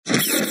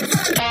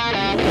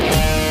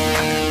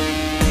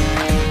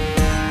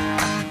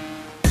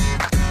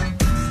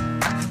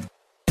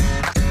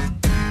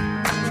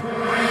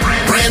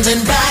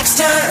and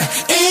Baxter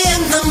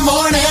in the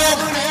morning.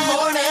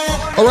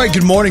 All right,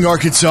 good morning,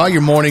 Arkansas.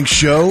 Your morning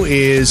show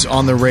is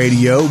on the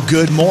radio.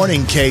 Good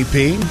morning,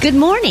 KP. Good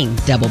morning,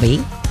 Double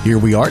B. Here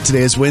we are.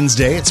 Today is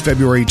Wednesday. It's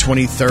February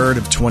 23rd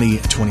of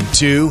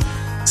 2022.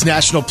 It's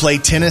National Play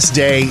Tennis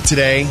Day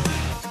today.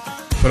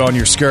 Put on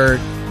your skirt,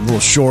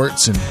 little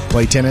shorts, and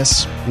play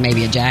tennis.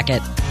 Maybe a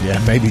jacket.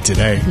 Yeah, maybe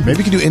today. Maybe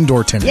you can do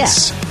indoor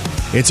tennis.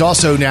 Yeah. It's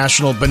also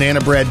National Banana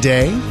Bread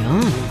Day.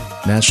 Yum.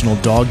 National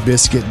Dog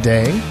Biscuit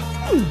Day.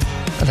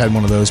 I've had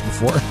one of those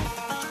before.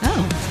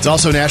 Oh. It's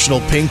also National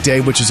Pink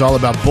Day, which is all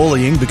about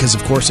bullying because,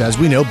 of course, as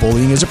we know,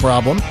 bullying is a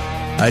problem.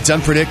 It's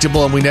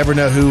unpredictable, and we never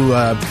know who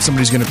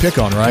somebody's going to pick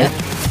on, right?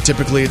 Yep.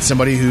 Typically, it's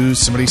somebody who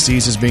somebody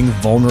sees as being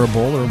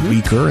vulnerable or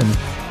weaker. And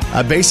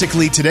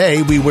basically,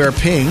 today, we wear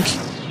pink,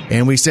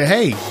 and we say,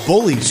 hey,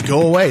 bullies,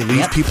 go away.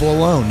 Leave people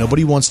alone.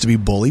 Nobody wants to be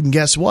bullied. And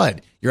guess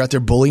what? You're out there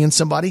bullying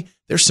somebody.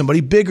 There's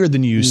somebody bigger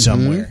than you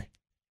somewhere,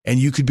 and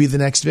you could be the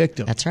next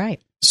victim. That's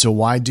right. So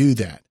why do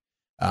that?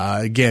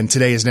 Again,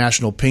 today is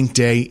National Pink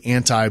Day,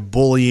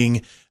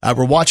 anti-bullying.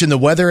 We're watching the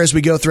weather as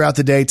we go throughout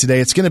the day today.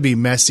 It's going to be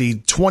messy.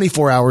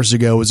 24 hours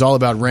ago, it was all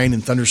about rain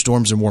and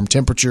thunderstorms and warm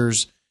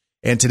temperatures.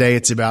 And today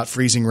it's about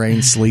freezing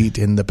rain, sleet,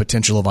 and the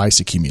potential of ice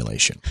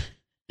accumulation.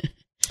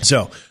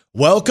 So,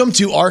 welcome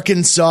to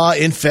Arkansas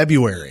in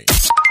February.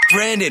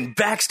 Brandon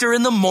Baxter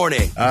in the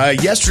morning.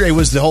 Yesterday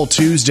was the whole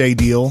Tuesday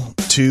deal,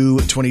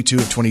 2/22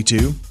 of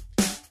 22.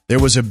 There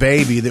was a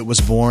baby that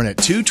was born at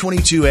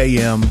 2:22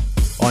 a.m.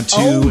 on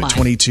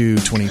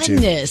 2/22/22.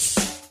 Goodness.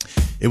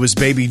 It was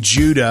baby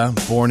Judah,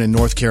 born in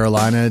North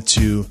Carolina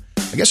to,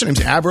 I guess her name's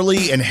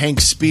Aberly and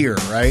Hank Spear,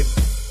 right?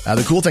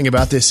 The cool thing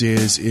about this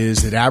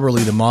is that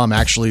Aberly, the mom,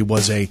 actually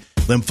was a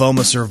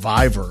lymphoma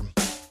survivor,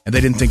 and they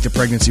didn't think the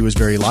pregnancy was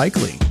very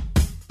likely.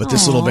 But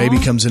this little baby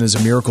comes in as a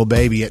miracle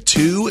baby at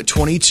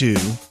 2:22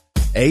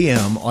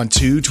 a.m. on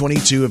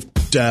 2/22 of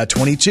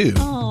 22.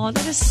 Oh,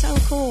 that is so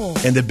cool.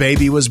 And the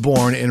baby was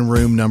born in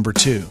room number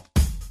 2.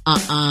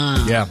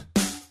 Yeah.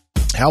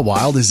 How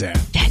wild is that?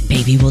 That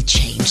baby will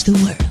change the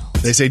world.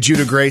 They say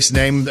Judah Grace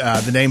name,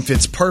 the name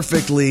fits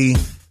perfectly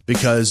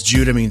because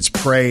Judah means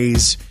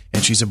praise,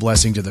 and she's a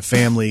blessing to the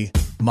family.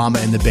 Mama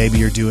and the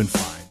baby are doing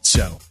fine.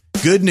 So,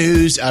 good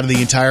news out of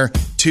the entire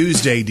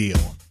Tuesday deal.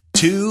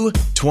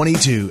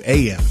 2:22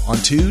 a.m. on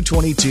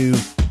 2/22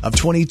 of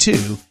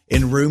 22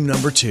 in room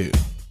number 2.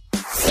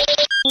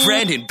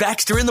 Brandon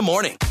Baxter in the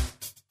morning.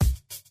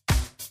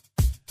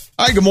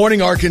 All right, good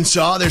morning,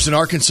 Arkansas. There's an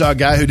Arkansas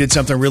guy who did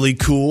something really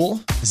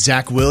cool,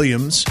 Zach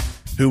Williams,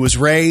 who was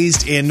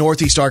raised in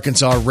Northeast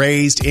Arkansas,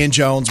 raised in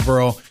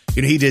Jonesboro.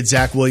 You know, he did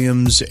Zach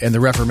Williams and the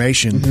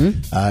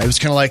Reformation. It was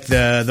kind of like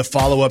the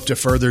follow-up to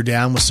Further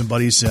Down with some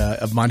buddies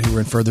of mine who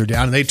were in Further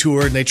Down. And they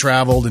toured and they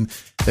traveled and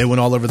they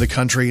went all over the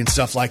country and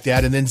stuff like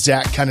that. And then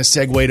Zach kind of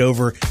segued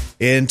over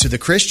into the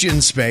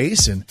Christian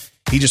space, and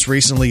he just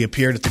recently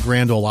appeared at the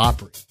Grand Ole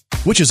Opry,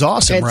 which is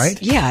awesome, right?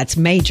 Yeah, it's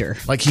major.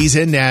 Like, he's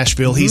in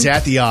Nashville. He's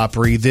at the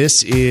Opry.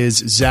 This is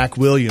Zach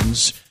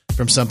Williams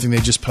from something they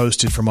just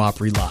posted from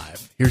Opry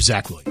Live. Here's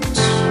Zach Williams.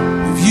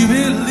 If you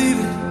believe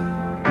it,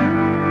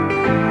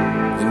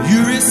 then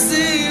you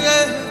receive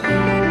it.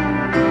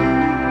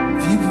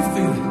 If you can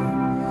feel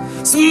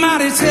it,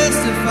 somebody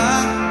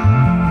testify.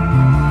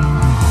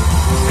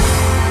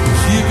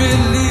 If you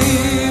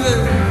believe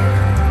it,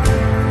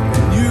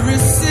 then you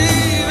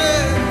receive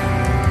it.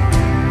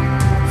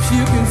 If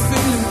you can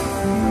feel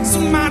it,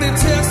 somebody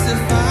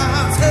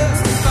testify,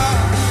 testify.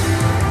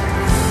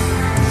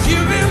 If you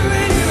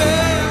believe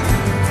it,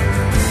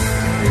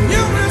 then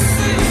you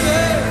receive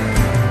it.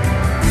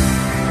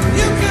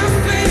 You can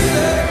feel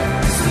it,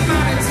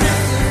 somebody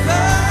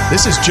testify.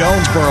 This is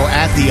Jonesboro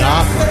at the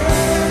Opry.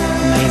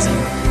 Amazing.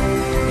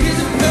 He's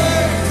a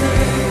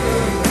caretaker.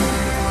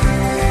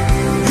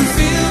 You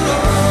feel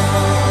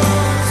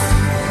lost.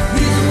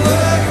 He's a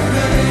way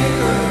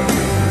maker.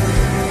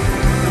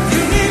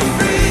 You need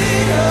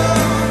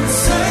freedom,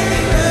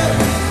 Savior.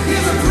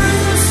 He's a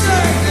Prince of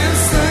Satan,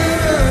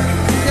 Savior.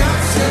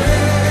 God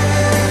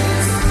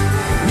says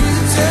he's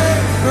a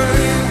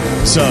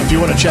caretaker. So if you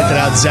want to check it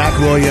out, Zach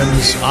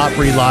Williams,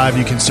 Opry Live,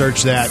 you can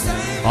search that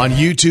on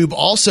YouTube.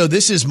 Also,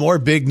 this is more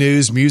big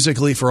news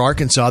musically for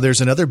Arkansas.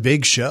 There's another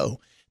big show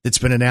that's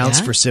been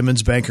announced for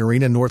Simmons Bank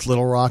Arena, North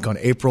Little Rock, on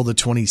April the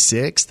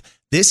 26th.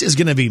 This is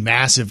going to be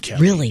massive,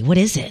 Kelly. Really? What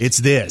is it? It's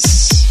this.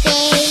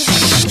 Baby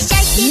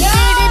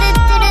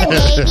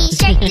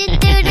shark,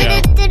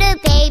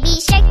 baby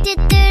shark,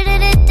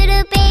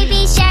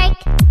 baby shark.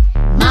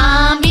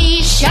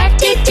 Mommy shark,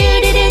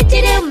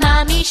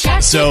 mommy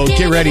shark. So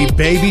get ready.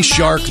 Baby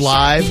Shark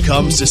Live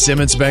comes to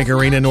Simmons Bank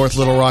Arena, North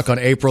Little Rock on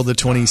April the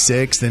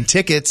 26th. And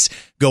tickets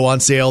go on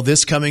sale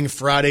this coming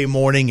Friday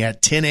morning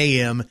at 10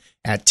 a.m.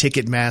 at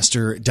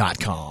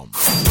Ticketmaster.com.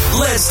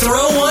 Let's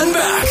throw one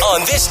back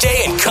on this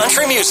day in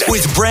country music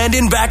with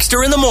Brandon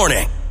Baxter in the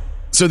morning.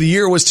 So the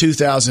year was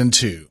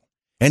 2002,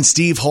 and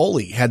Steve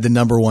Holy had the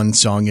 #1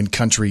 song in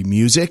country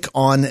music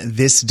on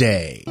this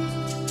day.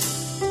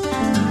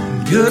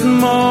 Good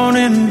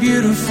morning,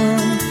 beautiful.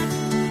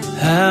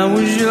 How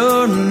was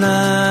your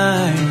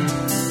night?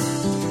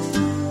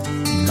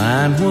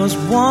 Mine was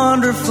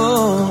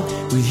wonderful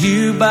with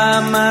you by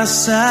my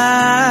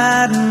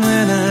side. And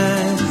when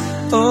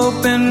I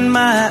open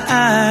my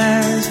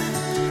eyes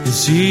and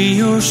see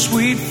your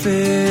sweet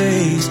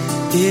face,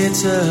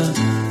 it's a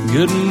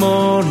good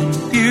morning,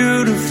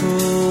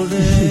 beautiful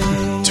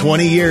day.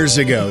 20 years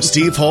ago,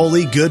 Steve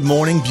Holy, Good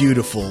Morning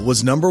Beautiful,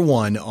 was number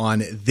one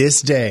on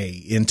this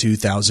day in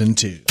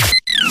 2002.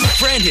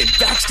 Brandon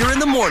Baxter in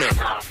the morning.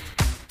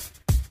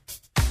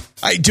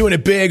 All right, doing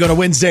it big on a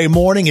Wednesday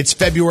morning. It's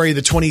February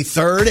the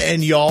 23rd,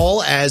 and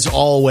y'all, as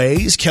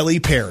always,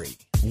 Kelly Perry.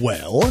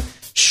 Well,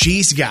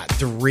 she's got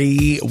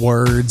 3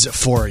 words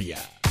for you.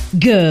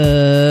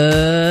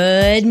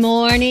 Good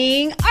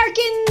morning,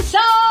 Arkansas.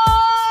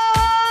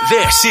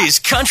 This is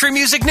Country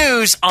Music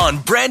News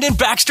on Brandon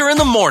Baxter in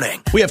the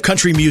morning. We have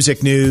country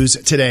music news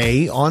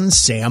today on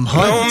Sam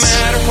Hunt. No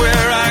matter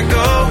where I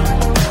go,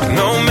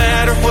 no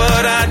matter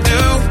what I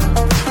do,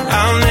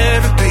 I'll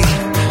never be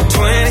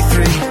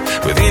 23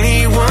 with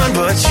anyone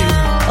but you.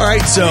 All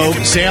right, so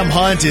Sam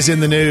Hunt is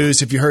in the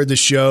news. If you heard the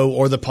show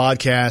or the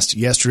podcast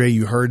yesterday,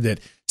 you heard that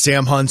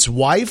Sam Hunt's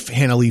wife,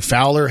 Hannah Lee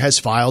Fowler, has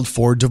filed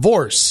for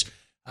divorce.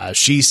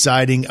 She's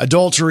citing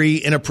adultery,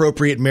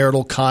 inappropriate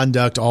marital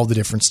conduct, all the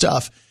different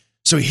stuff.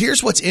 So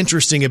here's what's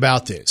interesting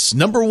about this.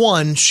 Number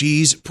one,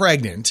 she's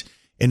pregnant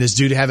and is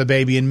due to have a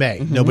baby in May.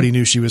 Mm-hmm. Nobody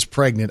knew she was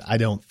pregnant, I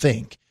don't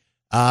think.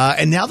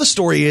 And now the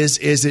story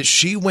is that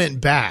she went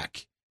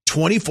back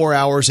 24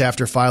 hours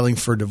after filing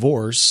for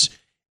divorce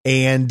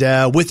and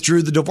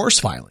withdrew the divorce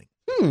filing.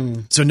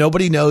 So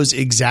nobody knows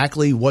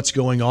exactly what's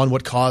going on,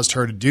 what caused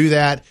her to do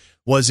that.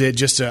 Was it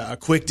just a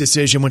quick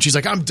decision when she's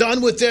like, I'm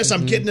done with this,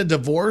 I'm getting a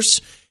divorce?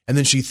 And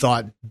then she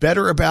thought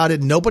better about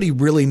it. Nobody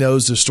really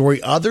knows the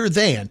story other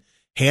than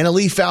Hannah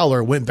Lee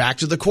Fowler went back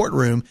to the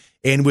courtroom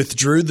and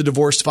withdrew the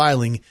divorce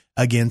filing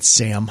against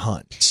Sam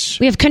Hunt.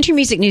 We have country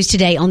music news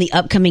today on the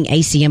upcoming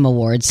ACM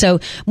Awards. So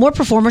more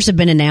performers have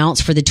been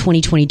announced for the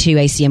 2022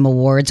 ACM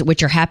Awards,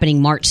 which are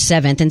happening March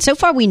 7th. And so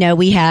far we know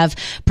we have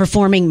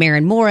performing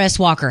Maren Morris,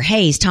 Walker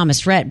Hayes,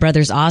 Thomas Rhett,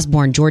 Brothers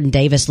Osborne, Jordan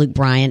Davis, Luke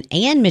Bryan,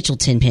 and Mitchell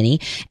Tenpenny.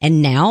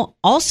 And now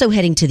also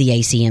heading to the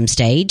ACM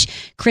stage,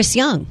 Chris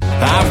Young.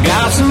 I've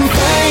got some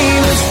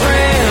famous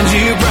friends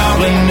you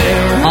probably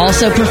never heard.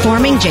 Also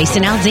performing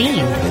Jason Aldean.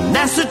 And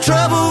that's the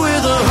trouble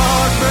with a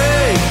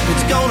heartbreak.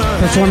 It's gonna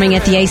Performing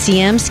at the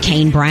ACM's,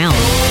 Kane Brown.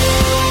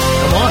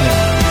 Come on.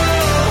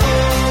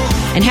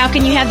 And how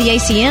can you have the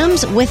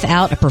ACMs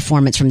without a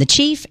performance from the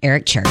Chief,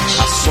 Eric Church?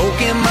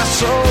 soaking my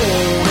soul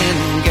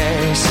in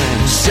gas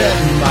and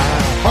setting my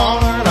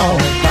heart on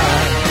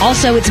fire.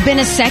 Also, it's been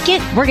a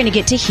second. We're going to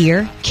get to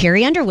hear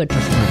Carrie Underwood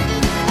perform.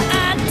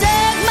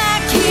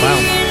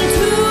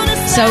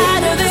 So,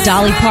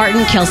 Dolly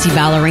Parton, Kelsey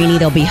Ballerini,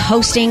 they'll be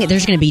hosting.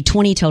 There's going to be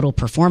 20 total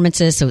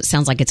performances, so it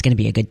sounds like it's going to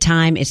be a good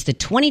time. It's the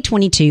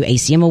 2022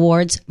 ACM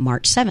Awards,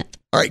 March 7th.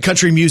 All right,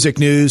 country music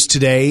news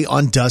today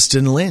on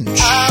Dustin Lynch.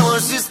 I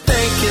was just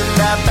thinking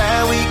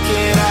that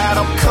weekend out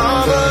on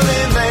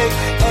Cumberland Lake.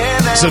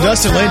 So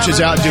Dustin Lynch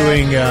is out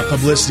doing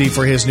publicity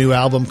for his new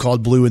album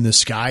called Blue in the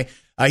Sky.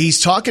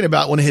 He's talking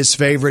about one of his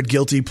favorite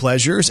guilty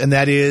pleasures, and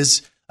that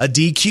is a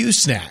DQ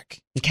snack.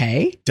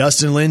 Okay.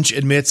 Dustin Lynch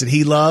admits that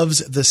he loves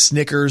the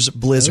Snickers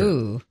Blizzard.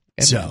 Ooh,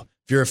 so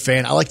if you're a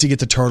fan, I like to get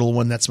the turtle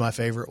one. That's my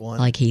favorite one.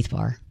 I like Heath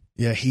Bar.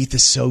 Yeah, Heath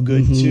is so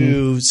good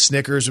too.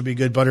 Snickers would be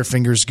good.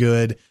 Butterfinger's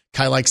good.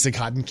 Kai likes the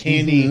cotton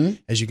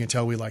candy. As you can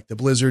tell, we like the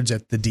Blizzards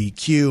at the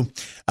DQ.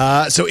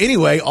 So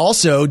anyway,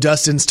 also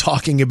Dustin's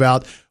talking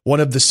about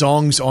one of the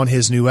songs on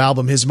his new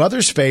album. His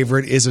mother's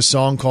favorite is a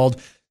song called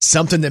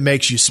Something That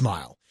Makes You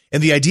Smile.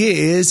 And the idea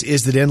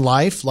is that in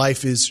life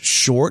is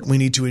short. We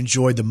need to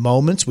enjoy the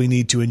moments. We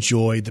need to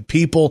enjoy the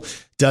people.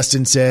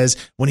 Dustin says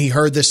when he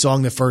heard this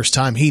song the first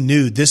time, he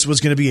knew this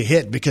was going to be a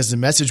hit because the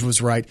message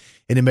was right,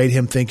 and it made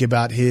him think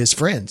about his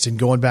friends and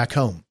going back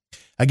home.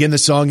 Again, the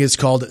song is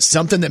called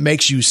Something That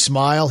Makes You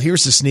Smile.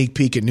 Here's a sneak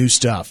peek at new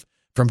stuff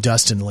from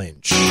Dustin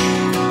Lynch.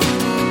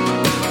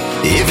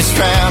 If it's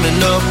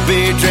rounding up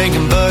beer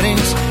drinking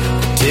buddies,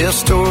 tell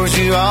stories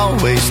you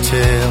always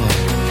tell.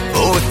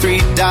 Or a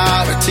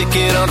 $3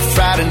 ticket on a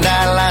Friday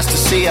night lights to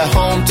see a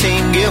home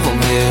team give 'em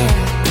hell.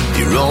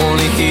 You're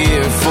only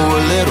here for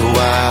a little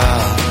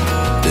while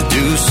to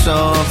do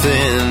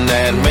something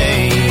that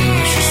makes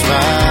you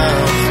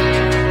smile.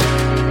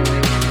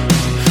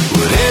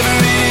 Whatever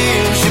it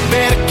is, you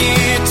better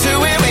get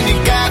to it when you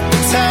got the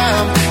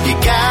time. You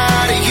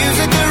gotta use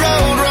it, the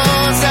road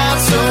runs out,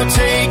 so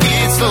take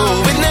it slow.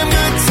 When them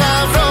good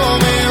times roll,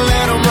 man,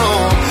 let 'em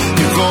roll.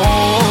 You're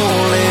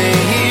only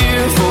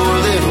here for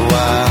a little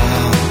while.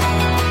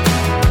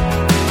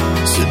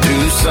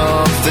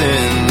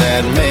 Something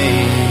that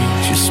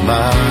makes you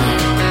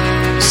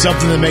smile.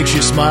 Something that makes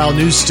you smile.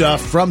 New stuff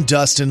from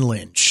Dustin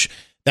Lynch.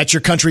 That's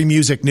your country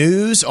music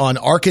news on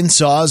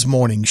Arkansas's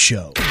Morning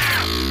Show.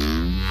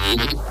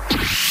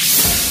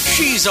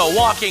 She's a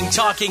walking,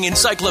 talking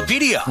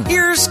encyclopedia.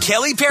 Here's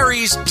Kelly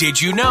Perry's Did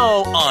You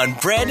Know on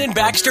Brandon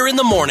Baxter in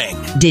the Morning.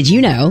 Did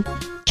you know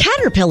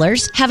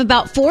caterpillars have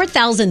about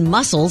 4,000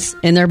 muscles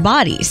in their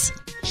bodies?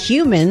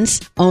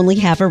 Humans only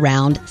have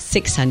around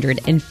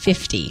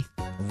 650.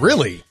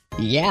 Really?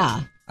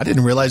 Yeah. I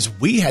didn't realize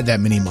we had that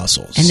many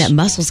muscles. And that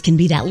muscles can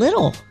be that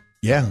little.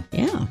 Yeah.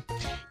 Yeah.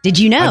 Did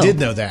you know? I did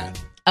know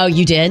that. Oh,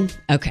 you did?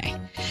 Okay.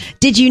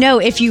 Did you know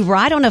if you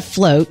ride on a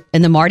float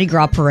in the Mardi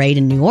Gras parade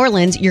in New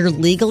Orleans, you're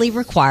legally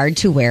required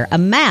to wear a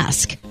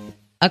mask?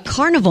 A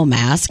carnival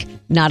mask,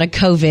 not a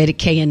COVID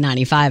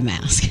KN95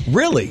 mask.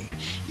 Really?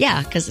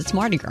 Yeah, because it's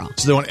Mardi Gras.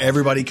 So they want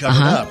everybody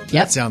covered up. Yep.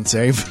 That sounds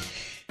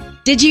safe.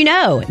 Did you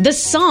know the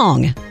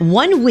song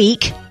 1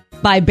 Week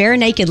by Bare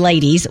Naked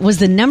Ladies was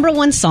the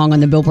 #1 song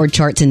on the Billboard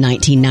charts in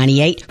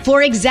 1998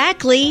 for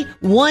exactly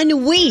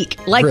 1 week,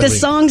 like the Really?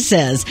 song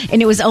says.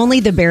 And it was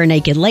only the Bare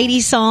Naked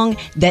Ladies song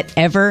that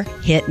ever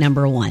hit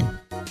 #1.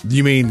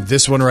 You mean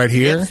this one right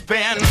here? It's been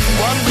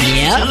 1 week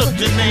Yep. since you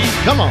looked at me.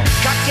 Come on.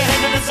 Cocked your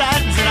head to the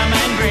side and said I'm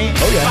angry.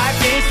 Oh, yeah.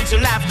 5 days since you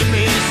laughed at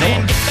me,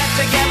 saying get back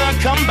together,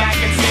 come back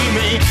and see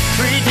me.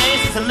 3 days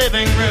since the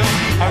living room.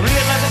 I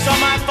realized it's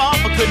all my fault,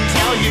 but couldn't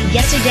tell you.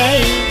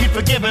 Yesterday. You've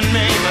forgiven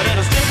me, but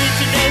it'll still be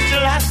 2 days till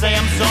I say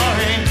I'm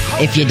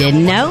sorry. If you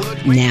didn't know,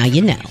 now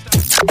you know.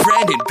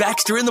 Brandon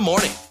Baxter in the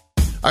morning.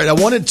 All right, I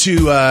want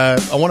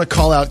to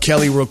call out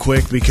Kelly real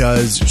quick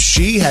because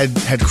she had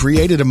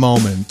created a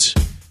moment,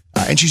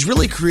 and she's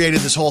really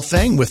created this whole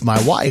thing with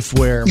my wife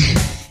where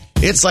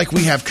it's like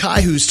we have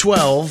Kai who's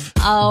 12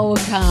 Oh,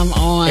 come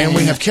on. and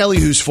we have Kelly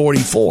who's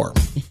 44.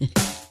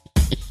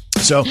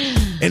 So,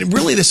 and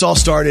really this all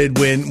started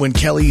when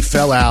Kelly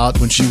fell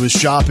out when she was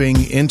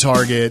shopping in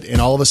Target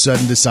and all of a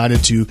sudden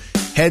decided to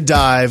head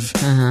dive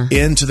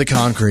into the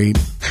concrete.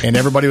 And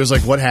everybody was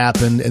like, what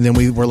happened? And then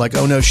we were like,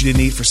 oh no, she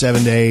didn't eat for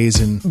 7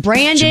 days. And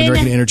Brandon. she's been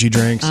drinking energy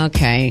drinks.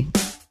 Okay.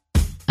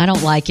 I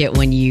don't like it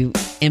when you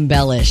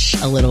embellish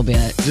a little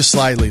bit. Just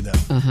slightly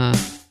though.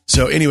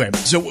 So anyway,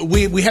 so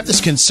we have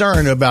this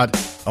concern about,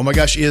 oh my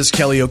gosh, is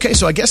Kelly okay?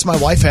 So I guess my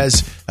wife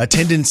has a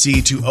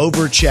tendency to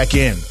over check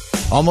in.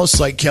 Almost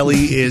like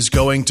Kelly is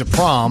going to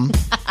prom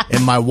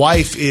and my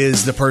wife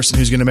is the person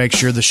who's going to make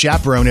sure the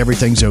chaperone,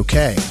 everything's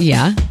okay.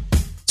 Yeah.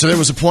 So there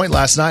was a point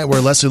last night where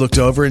Leslie looked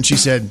over and she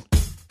said,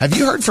 have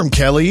you heard from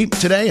Kelly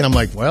today? And I'm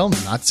like, well,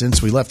 not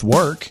since we left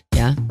work.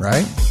 Yeah.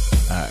 Right?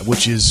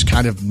 Which is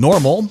kind of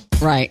normal.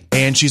 Right.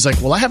 And she's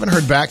like, well, I haven't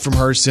heard back from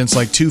her since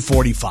like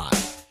 2:45.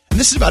 And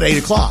this is about 8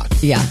 o'clock.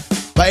 Yeah.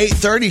 By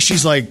 8:30,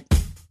 she's like,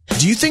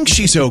 do you think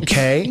she's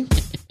okay?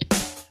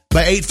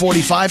 By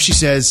 8:45, she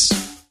says,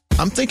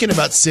 I'm thinking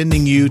about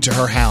sending you to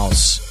her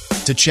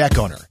house to check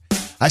on her.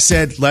 I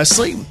said,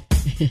 Leslie,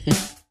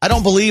 I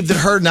don't believe that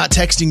her not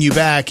texting you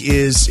back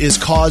is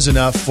cause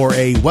enough for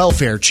a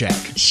welfare check.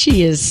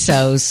 She is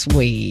so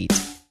sweet.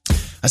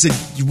 I said,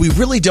 we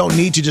really don't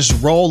need to just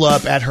roll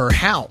up at her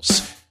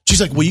house. She's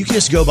like, well, you can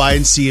just go by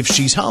and see if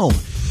she's home.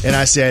 And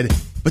I said,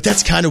 but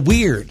that's kind of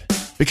weird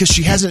because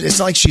she hasn't, it's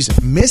not like she's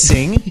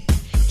missing.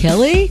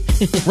 Kelly?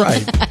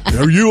 Right.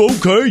 Are you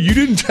okay? You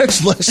didn't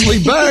text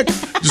Leslie back.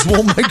 Just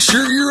want to make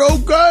sure you're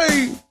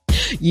okay.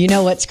 You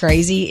know what's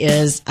crazy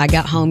is I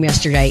got home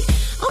yesterday.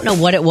 I don't know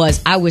what it was.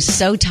 I was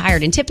so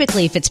tired. And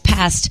typically if it's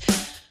past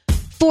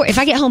 4, if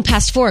I get home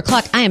past 4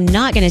 o'clock, I am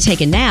not going to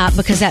take a nap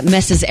because that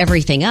messes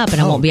everything up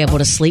and I won't be able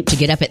to sleep to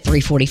get up at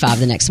 3:45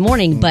 the next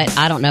morning. But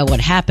I don't know what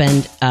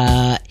happened.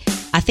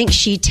 I think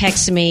she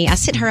texted me. I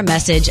sent her a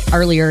message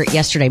earlier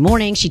yesterday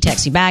morning. She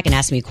texted me back and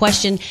asked me a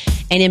question.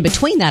 And in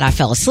between that, I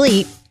fell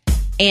asleep.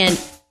 And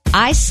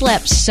I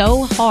slept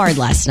so hard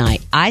last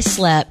night. I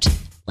slept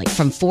like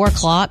from 4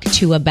 o'clock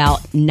to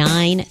about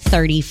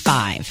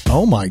 9:35.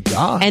 Oh my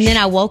gosh. And then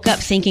I woke up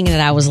thinking that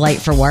I was late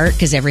for work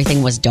because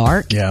everything was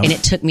dark. Yeah. And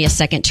it took me a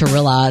second to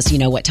realize,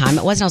 what time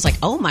it was. And I was like,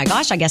 oh my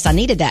gosh, I guess I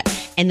needed that.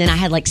 And then I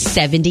had like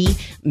 70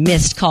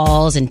 missed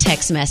calls and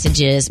text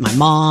messages. My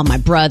mom, my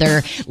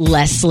brother,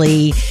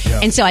 Leslie.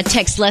 Yeah. And so I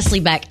text Leslie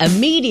back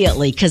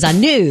immediately because I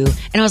knew.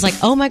 And I was like,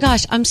 oh my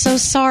gosh, I'm so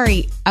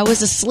sorry. I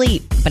was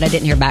asleep, but I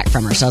didn't hear back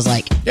from her. So I was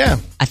like, Yeah.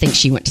 I think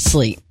she went to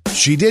sleep.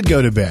 She did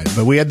go to bed,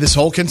 but we had this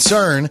whole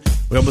concern.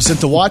 We almost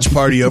sent the watch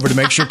party over to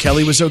make sure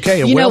Kelly was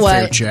okay. A You know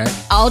welfare what? check.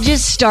 I'll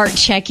just start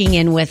checking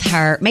in with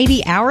her,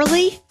 maybe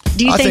hourly.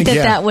 Do you I think think,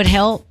 yeah. that would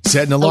help?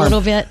 Set an alarm. A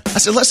little bit? I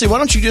said, Leslie, why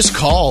don't you just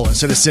call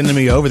instead of sending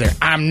me over there?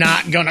 I'm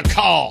not going to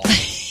call.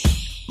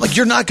 Like,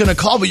 you're not going to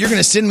call, but you're going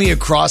to send me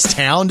across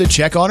town to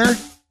check on her?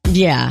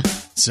 Yeah.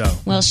 So,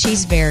 Well,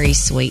 she's very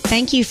sweet.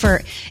 Thank you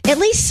for at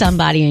least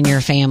somebody in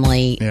your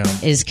family Yeah.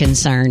 is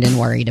concerned and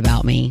worried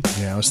about me.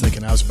 yeah, I was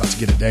thinking I was about to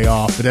get a day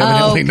off, but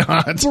evidently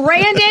not.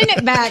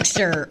 Brandon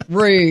Baxter.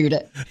 Rude.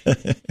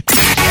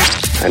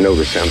 I know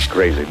this sounds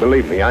crazy.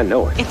 Believe me, I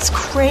know it. It's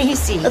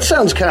crazy. That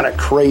sounds kind of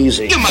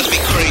crazy.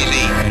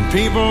 And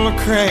people are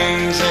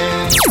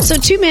crazy. So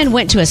 2 men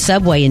went to a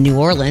Subway in New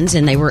Orleans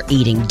and they were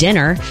eating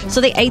dinner. So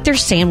they ate their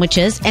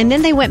sandwiches and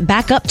then they went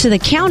back up to the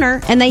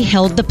counter and they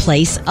held the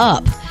place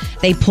up.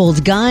 They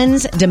pulled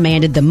guns,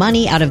 demanded the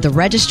money out of the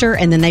register,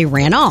 and then they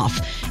ran off.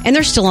 And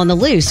they're still on the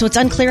loose, so it's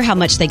unclear how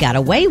much they got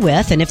away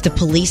with and if the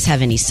police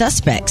have any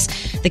suspects.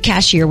 The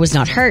cashier was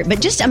not hurt, but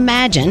just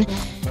imagine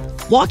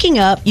walking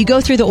up, you go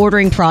through the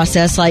ordering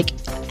process like,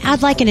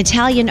 I'd like an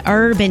Italian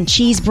herb and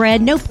cheese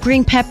bread. Nope,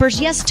 green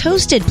peppers. Yes,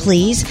 toasted,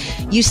 please.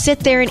 You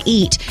sit there and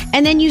eat.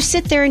 And then you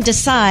sit there and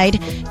decide,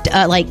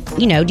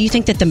 do you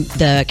think that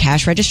the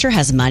cash register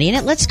has money in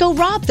it? Let's go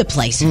rob the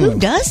place. Who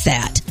does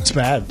that? It's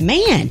bad.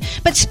 Man.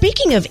 But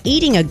speaking of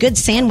eating a good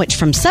sandwich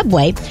from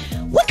Subway,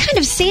 what kind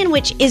of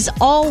sandwich is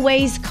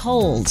always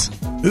cold?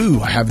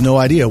 Ooh, I have no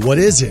idea. What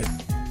is it?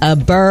 A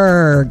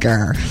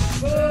burger.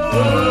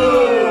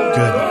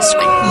 Goodness.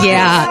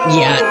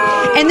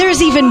 Yeah. And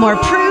there's even more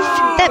proof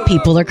that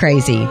people are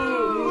crazy.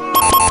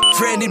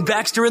 Brandon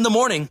Baxter in the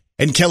morning.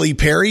 And Kelly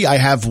Perry, I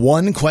have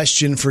one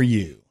question for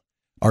you.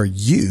 Are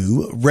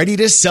you ready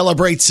to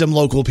celebrate some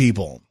local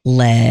people?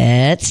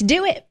 Let's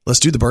do it. Let's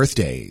do the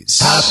birthdays.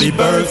 Happy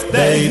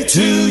birthday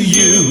to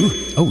you.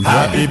 Oh, yeah.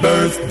 Happy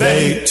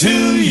birthday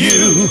to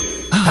you.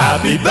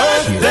 Happy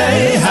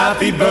birthday,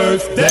 happy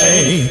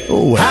birthday.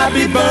 Oh,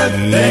 happy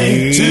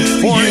birthday to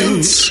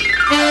you.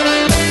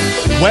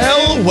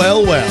 Well.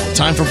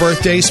 Time for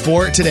birthdays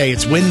for today.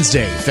 It's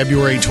Wednesday,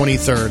 February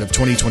 23rd of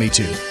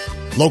 2022.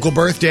 Local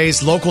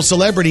birthdays, local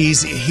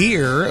celebrities.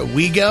 Here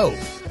we go.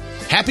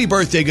 Happy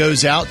birthday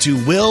goes out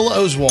to Will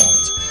Oswald,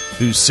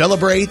 who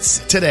celebrates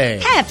today.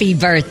 Happy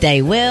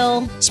birthday,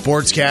 Will.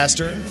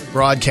 Sportscaster,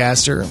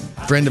 broadcaster,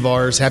 friend of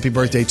ours. Happy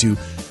birthday to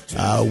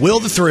Will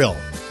the Thrill.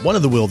 One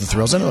of the Will the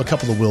Thrills. I know a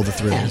couple of Will the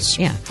Thrills.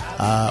 Yeah.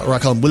 Or I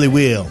call him Willie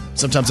Will.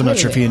 Sometimes I'm not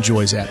sure if he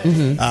enjoys that.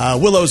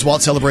 Will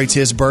Oswald celebrates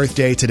his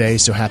birthday today,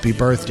 so happy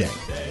birthday.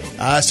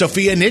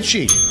 Sophia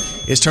Nietzsche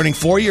is turning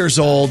 4 years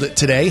old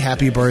today.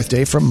 Happy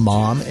birthday from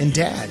Mom and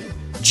Dad.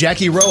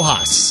 Jackie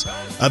Rojas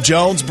of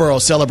Jonesboro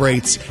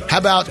celebrates. How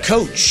about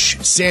Coach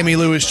Sammy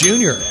Lewis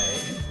Jr.?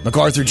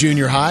 MacArthur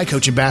Junior High,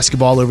 coaching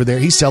basketball over there.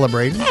 He's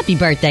celebrating. Happy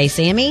birthday,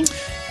 Sammy.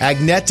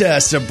 Agneta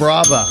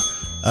Sabrava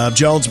of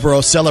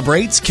Jonesboro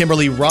celebrates.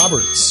 Kimberly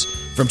Roberts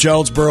from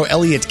Jonesboro.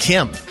 Elliot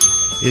Kim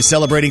is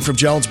celebrating from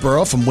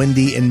Jonesboro, from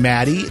Wendy and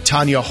Maddie.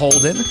 Tanya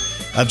Holden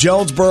of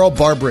Jonesboro.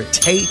 Barbara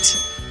Tate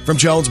from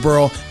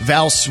Jonesboro.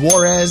 Val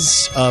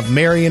Suarez of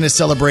Marion is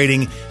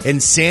celebrating.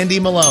 And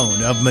Sandy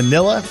Malone of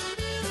Manila.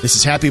 This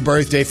is happy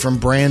birthday from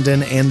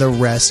Brandon and the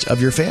rest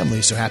of your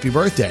family. So happy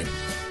birthday.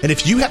 And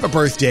if you have a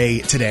birthday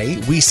today,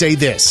 we say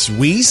this.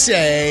 We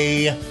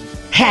say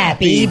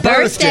Happy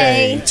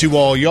birthday to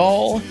all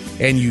y'all.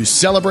 And you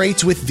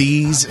celebrate with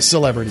these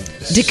celebrities.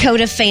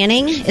 Dakota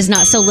Fanning is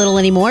not so little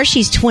anymore.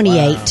 She's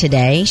 28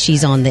 today.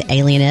 She's on The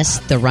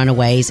Alienist, The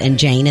Runaways, and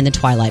Jane in the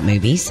Twilight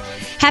movies.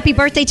 Happy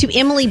birthday to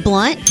Emily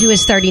Blunt, who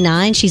is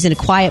 39. She's in A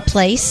Quiet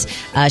Place.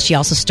 She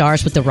also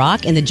stars with The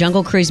Rock in the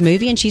Jungle Cruise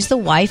movie, and she's the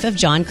wife of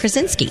John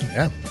Krasinski.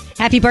 Yeah.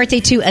 Happy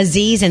birthday to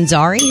Aziz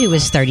Ansari, who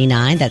is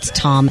 39. That's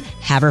Tom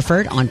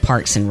Haverford on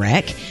Parks and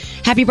Rec.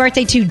 Happy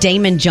birthday to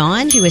Damon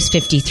John, who is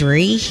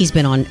 53. He's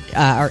been on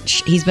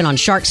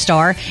Shark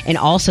Star and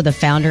also the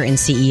founder and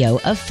CEO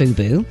of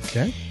FUBU.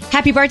 Okay.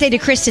 Happy birthday to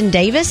Kristen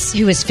Davis,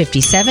 who is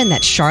 57.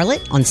 That's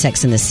Charlotte on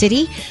Sex and the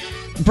City.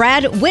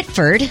 Brad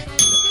Whitford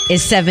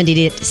is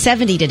 70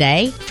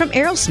 today from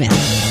Aerosmith.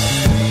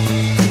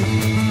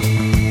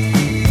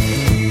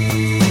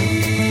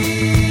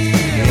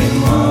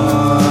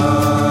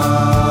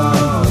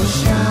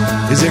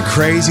 Is it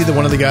crazy that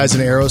one of the guys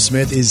in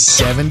Aerosmith is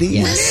 70?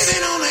 Yes.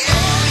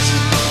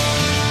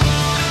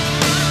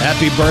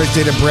 Happy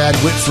birthday to Brad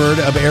Whitford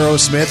of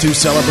Aerosmith, who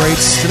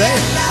celebrates today.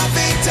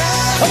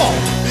 Come on.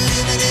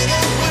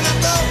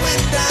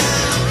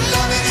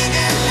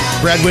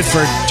 Brad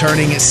Whitford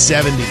turning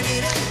 70.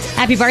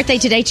 Happy birthday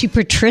today to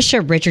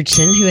Patricia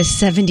Richardson, who is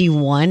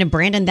 71. And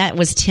Brandon, that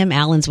was Tim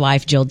Allen's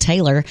wife, Jill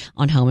Taylor,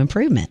 on Home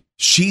Improvement.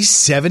 She's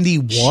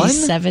 71?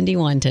 She's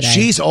 71 today.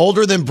 She's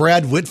older than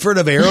Brad Whitford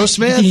of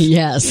Aerosmith?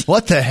 Yes.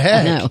 What the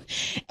heck? I know.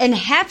 And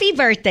happy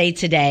birthday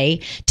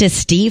today to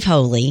Steve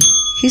Holy,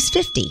 who's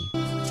 50.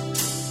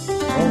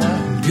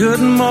 Good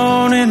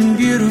morning,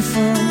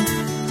 beautiful.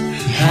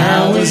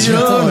 How was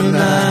your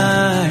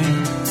night?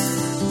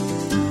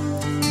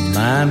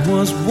 Mine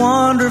was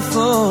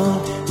wonderful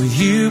with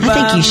you. I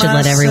think you should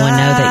let everyone know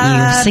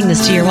that you sing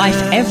this to your wife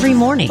every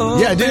morning.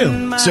 Yeah, I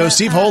do. So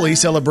Steve Holy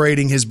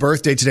celebrating his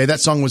birthday today. That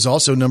song was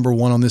also number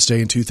one on this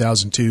day in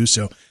 2002.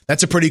 So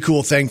that's a pretty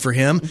cool thing for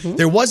him. Mm-hmm.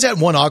 There was that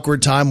one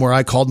awkward time where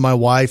I called my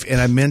wife and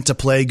I meant to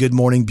play Good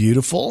Morning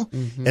Beautiful.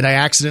 Mm-hmm. And I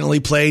accidentally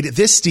played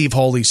this Steve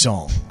Holy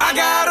song. I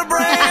got a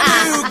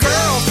brand new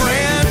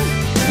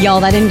girlfriend.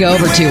 Y'all, that didn't go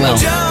over too well.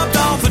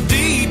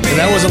 And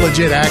that was a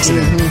legit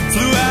accident. Mm-hmm.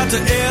 Flew out to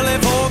LA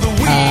for the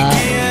weekend.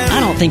 I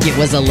don't think it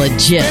was a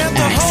legit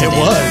accident. It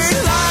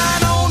was.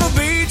 Lying on the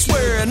beach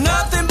wearing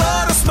nothing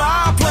but a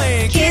smile,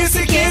 playing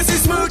kissy, kissy,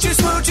 smoochy,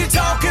 smoochy,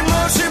 talking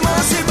mushy,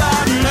 mushy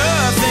about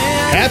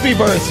nothing. Happy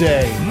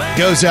birthday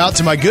goes out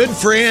to my good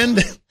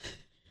friend,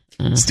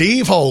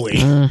 Steve Holy,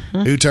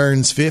 who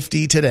turns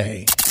 50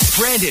 today.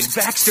 Brandon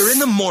Baxter in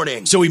the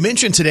morning. So we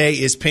mentioned today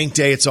is Pink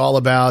Day. It's all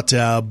about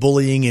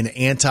bullying and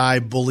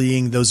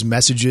anti-bullying, those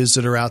messages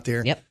that are out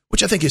there,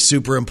 which I think is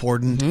super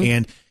important. Mm-hmm.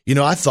 And, you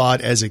know, I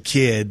thought as a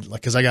kid,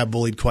 like, because I got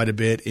bullied quite a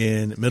bit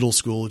in middle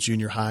school,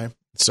 junior high,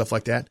 stuff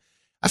like that.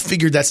 I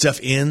figured that stuff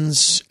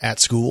ends at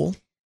school.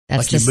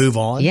 That's you move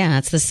on. Yeah,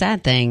 that's the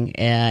sad thing.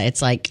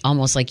 It's like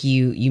almost like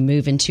you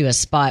move into a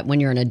spot when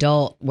you're an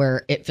adult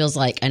where it feels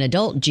like an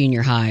adult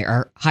junior high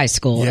or high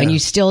school, and you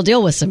still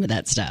deal with some of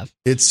that stuff.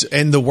 It's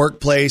in the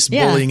workplace,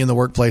 bullying in the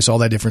workplace, all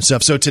that different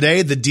stuff. So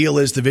today, the deal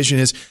is, the vision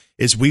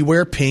is we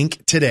wear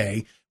pink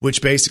today,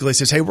 which basically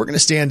says, hey, we're going to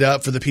stand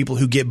up for the people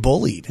who get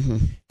bullied.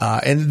 Mm-hmm.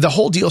 And the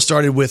whole deal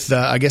started with,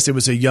 I guess it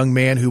was a young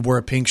man who wore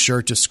a pink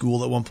shirt to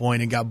school at one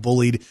point and got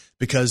bullied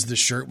because the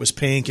shirt was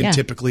pink, and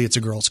typically it's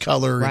a girl's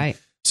color. Right.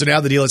 So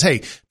now the deal is, hey,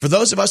 for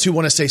those of us who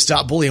want to say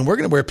stop bullying, we're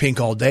going to wear pink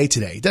all day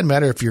today. It doesn't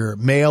matter if you're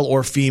male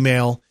or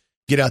female.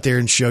 Get out there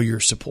and show your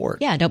support.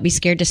 Yeah, don't be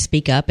scared to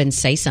speak up and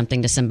say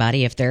something to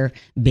somebody if they're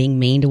being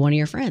mean to one of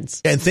your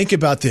friends. And think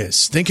about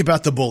this. Think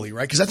about the bully,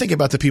 right? Because I think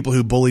about the people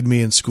who bullied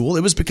me in school.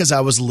 It was because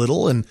I was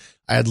little and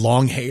I had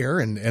long hair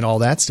and all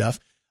that stuff.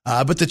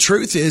 But the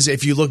truth is,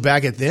 if you look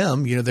back at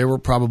them, they were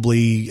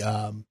probably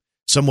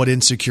somewhat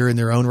insecure in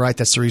their own right.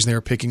 That's the reason they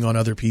were picking on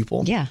other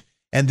people. Yeah.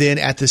 And then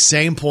at the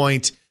same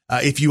point,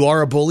 if you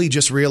are a bully,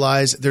 just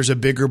realize there's a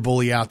bigger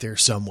bully out there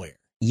somewhere.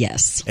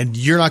 Yes. And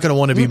you're not going to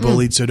want to be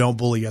bullied, so don't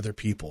bully other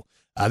people.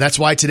 That's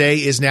why today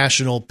is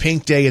National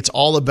Pink Day. It's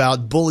all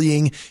about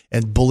bullying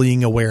and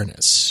bullying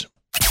awareness.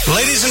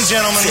 Ladies and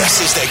gentlemen, this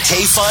is the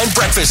K-Fine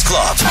Breakfast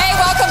Club. Hey,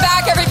 welcome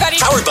back, everybody.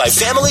 Powered by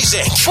Families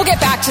Inc. We'll get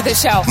back to the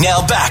show.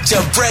 Now back to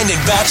Brandon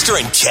Baxter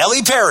and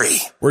Kelly Perry.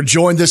 We're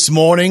joined this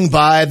morning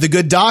by the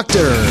good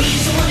doctor.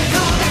 He's the one they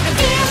call Dr.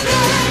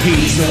 Feelgood.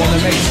 He's the one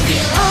that makes you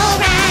feel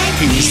all right.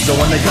 He's the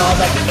one they call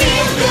Dr.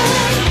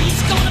 Feelgood.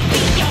 He's gonna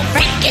be your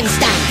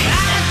Frankenstein.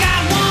 I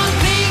got one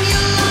thing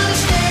you'll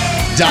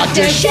understand.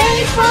 Dr.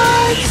 Shane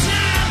Sports.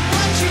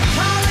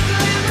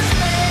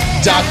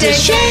 Dr.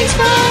 Shane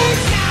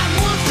Sports.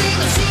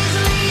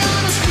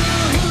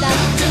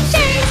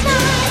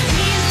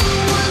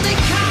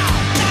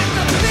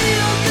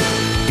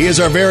 He is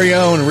our very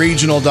own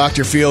regional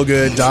Dr.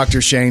 Feelgood,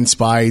 Dr. Shane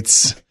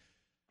Spites.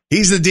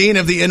 He's the dean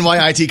of the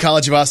NYIT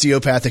College of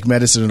Osteopathic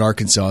Medicine at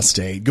Arkansas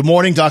State. Good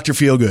morning, Dr.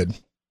 Feelgood.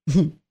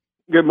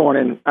 Good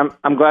morning.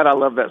 I'm glad I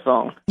love that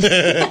song.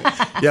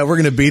 Yeah, we're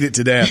going to beat it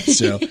to death.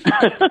 So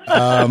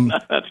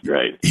that's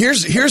great.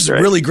 Here's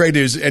really great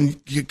news,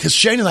 and because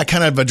Shane and I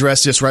kind of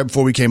addressed this right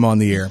before we came on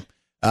the air.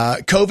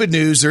 COVID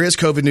news. There is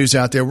COVID news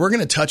out there. We're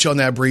going to touch on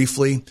that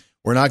briefly.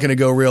 We're not going to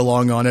go real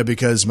long on it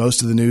because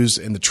most of the news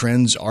and the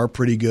trends are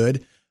pretty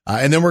good.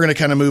 And then we're going to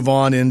kind of move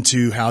on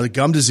into how the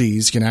gum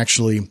disease can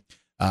actually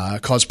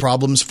cause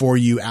problems for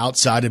you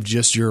outside of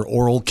just your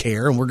oral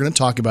care. And we're going to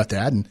talk about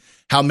that and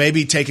how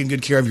maybe taking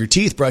good care of your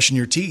teeth, brushing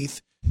your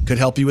teeth, could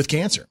help you with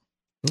cancer.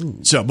 Ooh.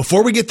 So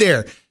before we get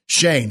there,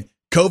 Shane,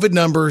 COVID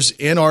numbers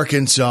in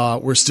Arkansas,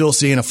 we're still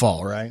seeing a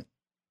fall, right?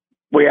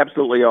 We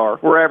absolutely are.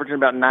 We're averaging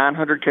about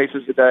 900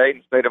 cases a day in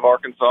the state of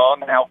Arkansas.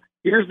 Now,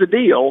 here's the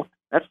deal.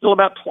 That's still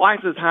about twice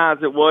as high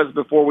as it was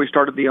before we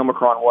started the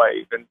Omicron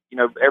wave. And,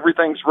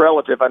 everything's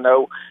relative. I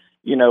know,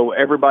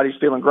 everybody's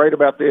feeling great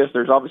about this.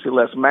 There's obviously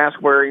less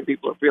mask wearing.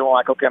 People are feeling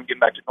like, okay, I'm getting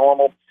back to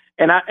normal.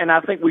 And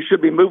I think we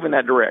should be moving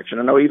that direction.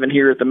 I know even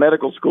here at the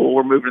medical school,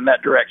 we're moving in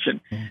that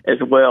direction as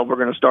well. We're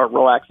going to start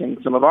relaxing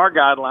some of our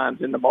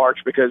guidelines into March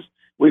because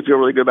we feel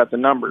really good about the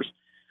numbers.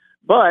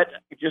 But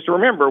just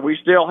remember, we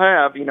still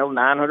have,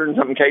 900 and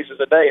something cases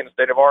a day in the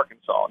state of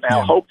Arkansas.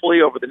 Now,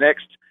 hopefully over the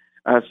next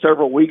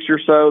several weeks or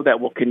so, that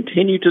will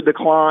continue to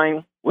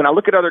decline. When I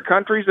look at other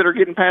countries that are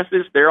getting past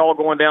this, they're all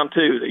going down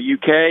too. The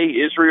UK,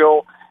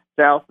 Israel,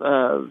 South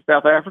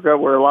Africa,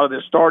 where a lot of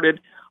this started,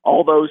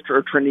 all those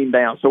are trending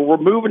down. So we're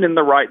moving in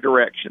the right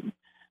direction.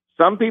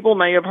 Some people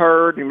may have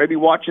heard, and maybe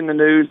watching the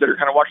news that are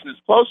kind of watching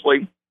this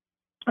closely,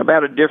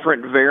 about a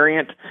different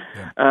variant.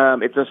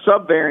 It's a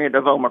subvariant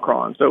of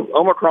Omicron. So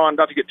Omicron,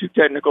 not to get too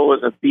technical,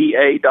 is a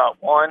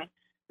BA.1.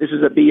 This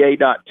is a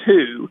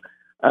BA.2.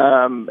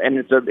 And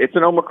it's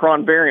an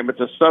Omicron variant, but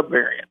it's a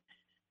subvariant.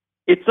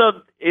 It's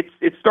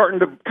starting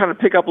to kind of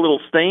pick up a little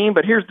steam,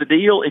 but here's the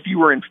deal. If you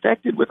were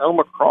infected with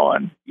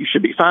Omicron, you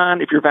should be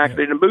fine. If you're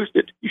vaccinated and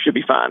boosted, you should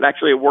be fine.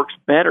 Actually, it works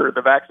better.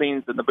 The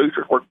vaccines and the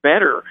boosters work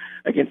better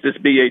against this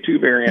BA.2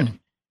 variant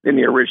than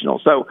the original.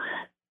 So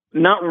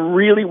not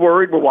really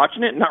worried. We're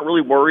watching it, not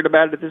really worried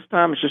about it at this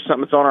time. It's just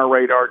something that's on our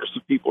radar, just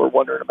so people are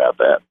wondering about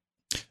that.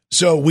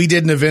 So we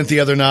did an event the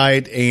other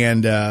night,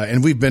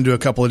 and we've been to a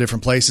couple of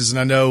different places. And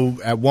I know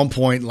at one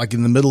point, like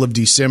in the middle of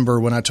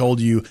December, when I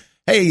told you,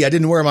 hey, I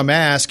didn't wear my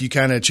mask, you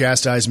kind of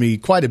chastised me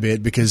quite a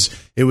bit because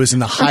it was in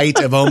the height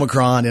of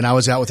Omicron and I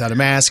was out without a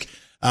mask.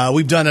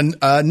 We've done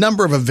a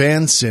number of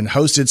events and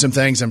hosted some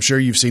things. I'm sure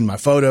you've seen my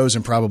photos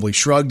and probably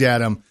shrugged at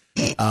them.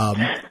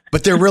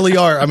 But there really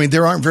are. I mean,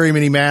 there aren't very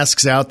many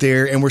masks out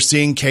there, and we're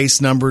seeing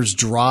case numbers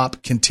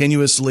drop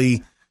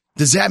continuously.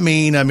 Does that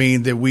mean,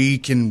 that we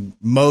can,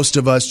 most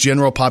of us,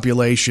 general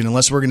population,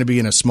 unless we're going to be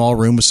in a small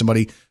room with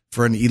somebody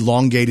for an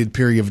elongated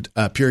period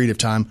of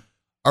time,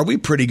 are we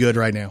pretty good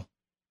right now?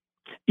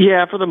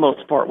 Yeah, for the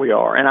most part we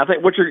are. And I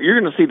think what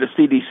you're going to see the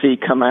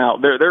CDC come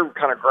out. They're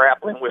kind of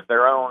grappling with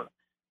their own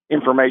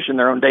information,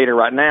 their own data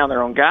right now,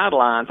 their own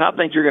guidelines. I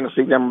think you're going to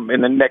see them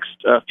in the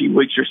next few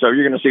weeks or so.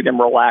 You're going to see them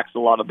relax a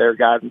lot of their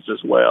guidance as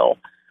well.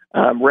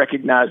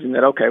 recognizing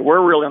that, okay,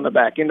 we're really on the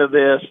back end of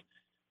this.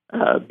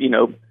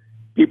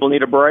 People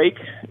need a break.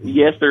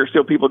 Yes, there are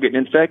still people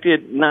getting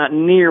infected, not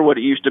near what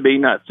it used to be,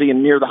 not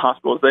seeing near the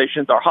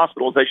hospitalizations. Our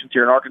hospitalizations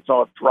here in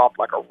Arkansas have dropped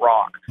like a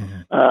rock,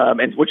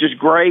 and which is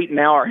great.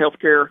 Now our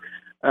healthcare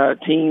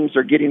teams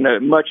are getting a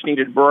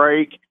much-needed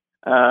break.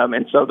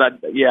 And so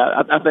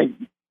I think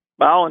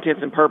by all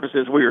intents and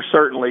purposes, we are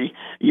certainly,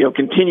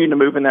 continuing to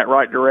move in that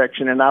right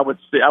direction. And I would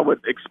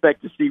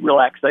expect to see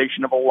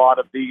relaxation of a lot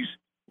of these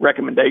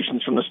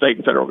recommendations from the state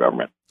and federal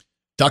government.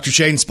 Dr.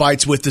 Shane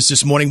Spites with us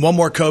this morning. One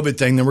more COVID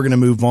thing, then we're going to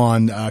move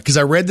on. Because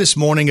I read this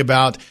morning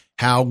about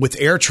how with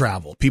air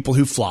travel, people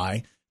who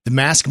fly, the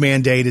mask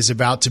mandate is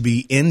about to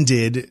be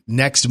ended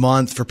next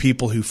month for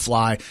people who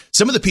fly.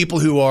 Some of the people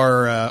who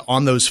are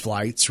on those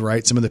flights,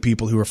 right? Some of the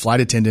people who are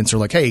flight attendants are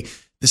like, hey,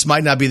 this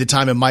might not be the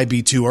time. It might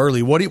be too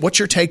early. What's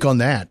your take on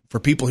that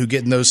for people who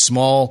get in those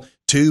small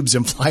tubes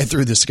and fly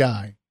through the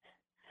sky?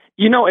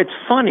 It's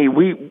funny.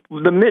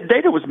 The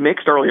data was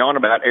mixed early on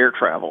about air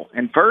travel.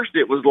 And first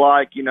it was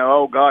like,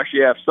 oh gosh,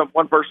 yeah, if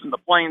one person in the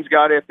plane's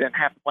got it, then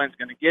half the plane's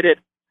going to get it.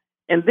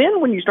 And then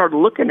when you started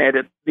looking at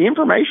it, the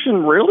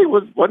information really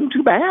wasn't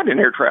too bad in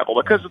air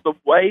travel because of the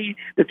way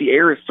that the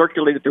air is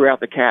circulated throughout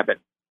the cabin.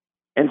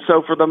 And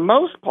so for the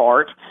most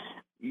part,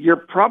 you're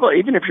probably,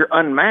 even if you're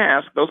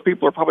unmasked, those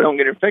people are probably don't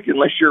get infected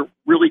unless you're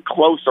really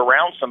close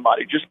around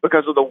somebody, just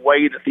because of the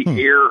way that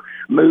the air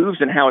moves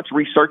and how it's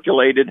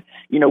recirculated,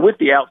 with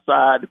the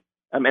outside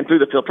and through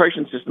the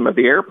filtration system of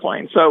the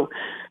airplane. So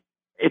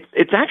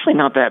it's actually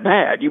not that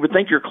bad. You would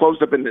think you're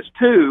closed up in this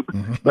tube,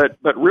 but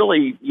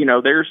really,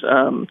 there's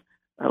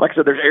like I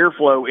said, there's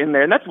airflow in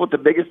there, and that's what the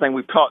biggest thing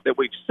we've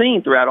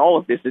seen throughout all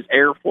of this is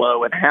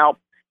airflow, and how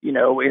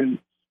in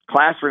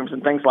classrooms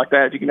and things like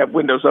that, you can have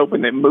windows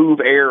open that move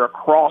air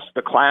across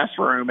the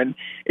classroom, and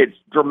it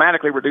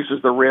dramatically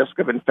reduces the risk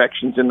of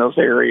infections in those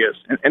areas.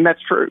 And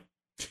that's true.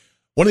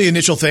 One of the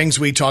initial things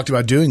we talked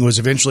about doing was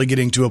eventually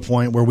getting to a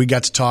point where we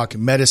got to talk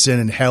medicine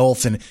and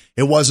health, and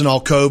it wasn't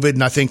all COVID.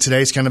 And I think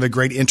today's kind of a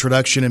great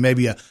introduction and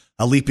maybe a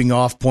leaping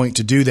off point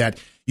to do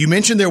that. You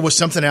mentioned there was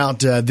something out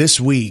this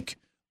week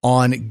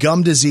on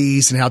gum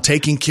disease and how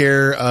taking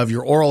care of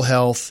your oral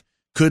health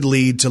could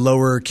lead to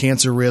lower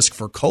cancer risk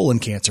for colon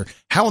cancer.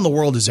 How in the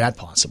world is that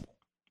possible?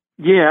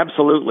 Yeah,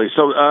 absolutely.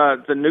 So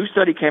the new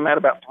study came out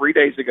about 3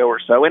 days ago or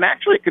so, and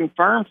actually it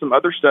confirmed some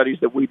other studies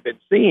that we've been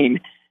seeing,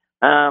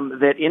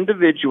 that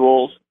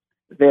individuals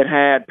that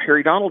had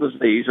periodontal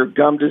disease or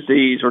gum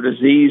disease or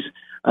disease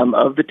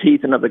of the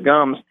teeth and of the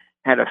gums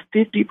had a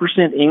 50%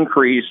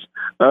 increase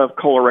of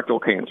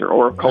colorectal cancer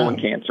or colon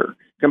cancer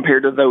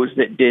compared to those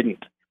that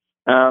didn't.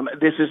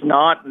 This is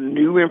not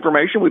new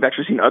information. We've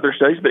actually seen other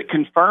studies, but it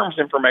confirms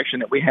information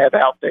that we have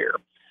out there.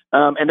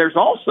 And there's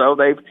also,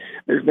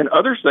 there's been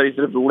other studies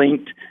that have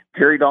linked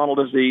periodontal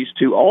disease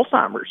to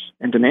Alzheimer's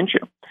and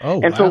dementia.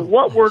 So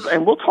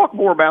we'll talk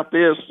more about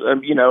this,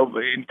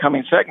 in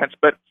coming segments,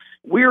 but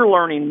we're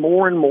learning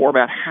more and more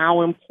about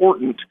how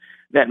important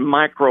that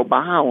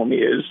microbiome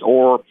is,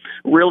 or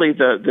really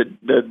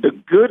the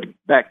good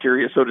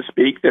bacteria, so to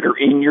speak, that are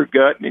in your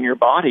gut and in your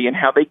body, and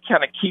how they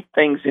kind of keep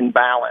things in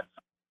balance.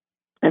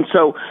 And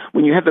so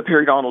when you have the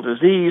periodontal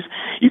disease,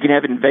 you can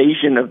have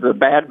invasion of the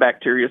bad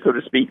bacteria, so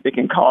to speak, that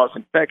can cause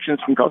infections,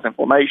 can cause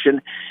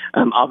inflammation,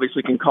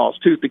 obviously can cause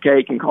tooth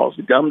decay, can cause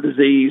gum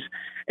disease.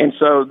 And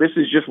so this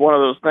is just one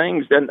of those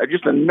things, and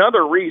just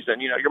another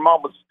reason, your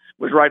mom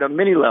was right on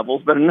many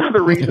levels, but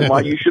another reason why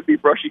you should be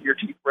brushing your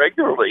teeth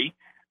regularly,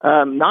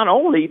 not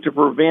only to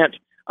prevent,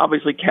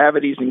 obviously,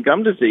 cavities and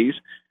gum disease,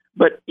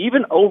 but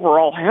even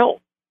overall health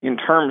in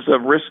terms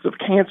of risk of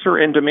cancer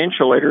and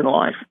dementia later in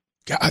life.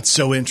 God,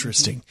 so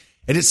interesting.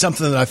 And it's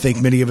something that I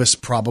think many of us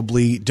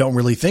probably don't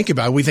really think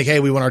about. We think, hey,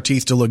 we want our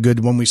teeth to look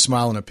good when we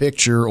smile in a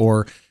picture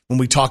or when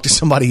we talk to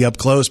somebody up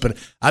close, but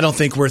I don't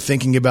think we're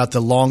thinking about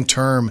the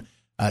long-term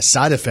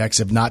side effects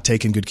of not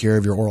taking good care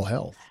of your oral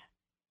health.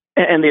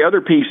 And the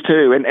other piece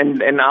too,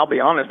 and I'll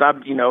be honest, I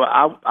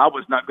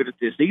was not good at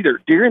this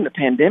either. During the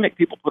pandemic,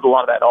 people put a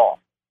lot of that off.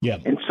 Yeah.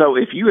 And so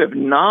if you have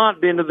not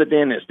been to the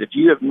dentist, if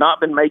you have not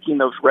been making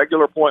those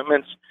regular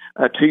appointments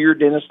to your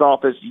dentist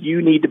office,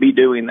 you need to be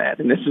doing that.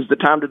 And this is the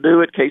time to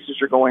do it.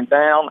 Cases are going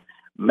down.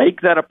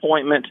 Make that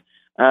appointment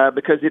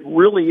because it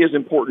really is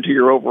important to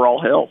your overall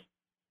health.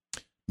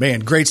 Man,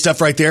 great stuff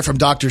right there from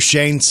Dr.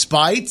 Shane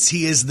Spites.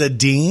 He is the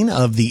dean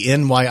of the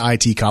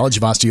NYIT College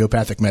of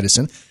Osteopathic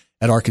Medicine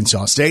at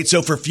Arkansas State.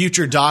 So for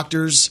future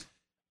doctors,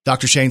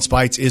 Dr. Shane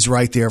Spites is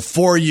right there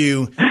for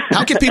you.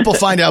 How can people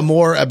find out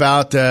more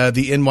about the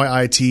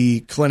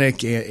NYIT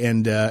clinic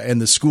and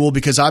the school?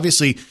 Because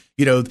obviously,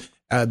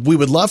 we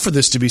would love for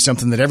this to be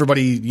something that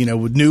everybody,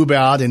 knew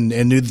about and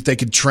knew that they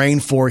could train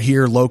for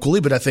here locally.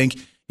 But I think,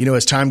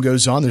 as time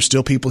goes on, there's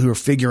still people who are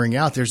figuring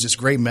out there's this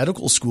great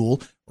medical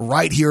school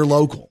right here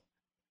local.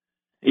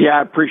 Yeah,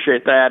 I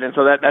appreciate that. And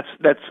so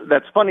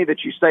that's funny that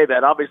you say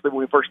that. Obviously,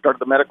 when we first started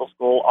the medical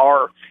school,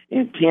 our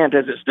intent,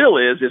 as it still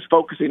is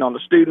focusing on the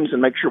students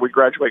and make sure we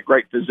graduate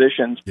great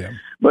physicians. Yeah.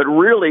 But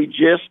really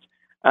just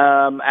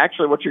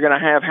actually what you're going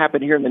to have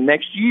happen here in the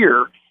next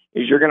year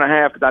is you're going to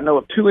have, because I know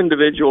of two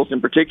individuals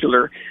in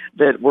particular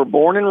that were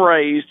born and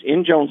raised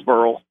in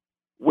Jonesboro,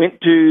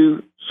 went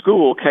to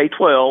school,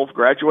 K-12,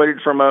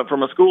 graduated from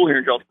a school here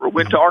in Jonesboro,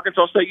 went to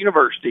Arkansas State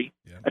University,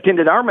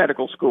 attended our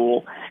medical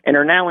school, and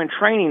are now in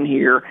training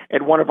here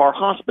at one of our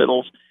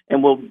hospitals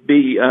and will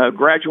be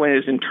graduating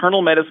as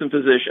internal medicine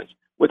physicians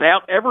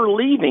without ever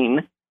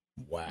leaving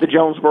the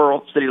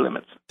Jonesboro city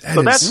limits.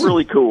 That's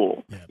really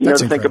cool.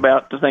 To think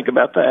about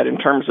that in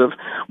terms of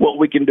what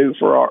we can do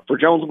for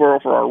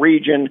Jonesboro, for our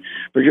region,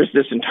 for just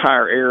this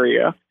entire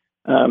area.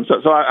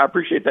 So I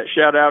appreciate that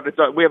shout out.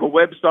 We have a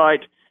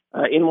website,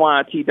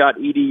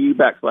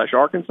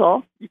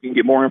 nyt.edu/Arkansas. You can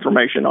get more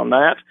information on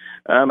that.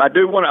 I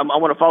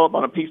want to follow up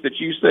on a piece that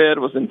you said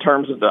was in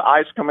terms of the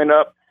ice coming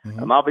up.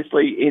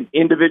 Obviously,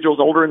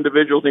 older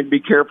individuals need to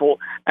be careful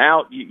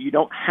out. You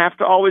don't have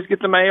to always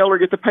get the mail or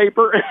get the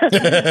paper,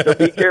 so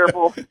be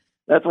careful.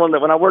 That's one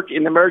that when I worked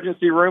in the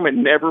emergency room, it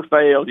never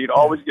failed. You'd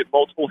always get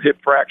multiple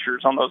hip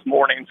fractures on those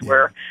mornings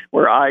where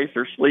ice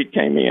or sleet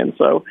came in.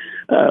 So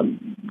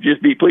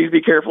please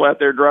be careful out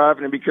there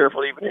driving, and be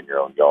careful even in your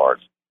own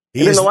yards.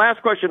 And then the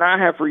last question I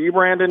have for you,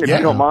 Brandon, if you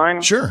don't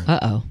mind. Sure.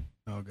 Uh-oh.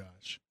 Oh,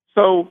 gosh.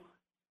 So,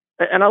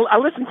 and I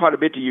listen quite a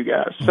bit to you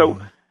guys.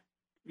 So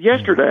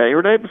yesterday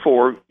or the day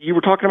before, you were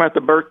talking about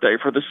the birthday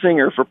for the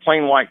singer for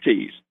Plain White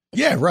Tees.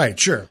 Yeah, right.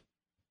 Sure.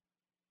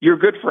 Your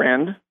good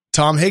friend.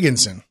 Tom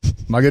Higginson,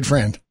 my good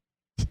friend.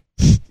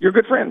 Your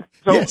good friend.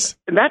 So, yes.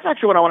 And that's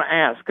actually what I want to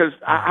ask, because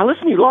I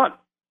listen to you a lot.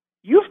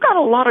 You've got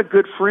a lot of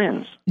good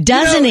friends.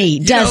 Doesn't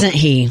he? I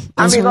mean,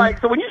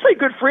 so when you say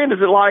good friend, is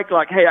it like,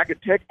 hey, I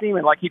could text him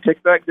and he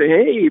texts back and say,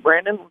 hey,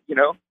 Brandon,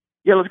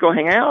 let's go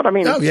hang out? I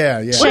mean, yeah.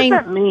 What does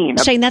that mean?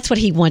 Shane, that's what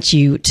he wants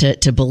you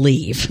to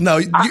believe.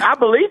 No, I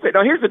believe it.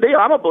 No, here's the deal.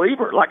 I'm a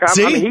believer.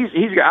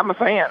 I'm a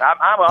fan.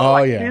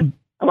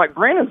 I'm like,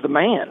 Brandon's the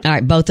man. All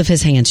right, both of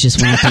his hands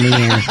just went up in the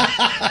air.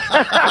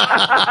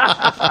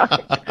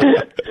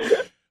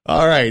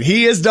 All right,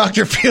 he is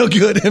Dr.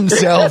 Feelgood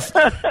himself.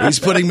 He's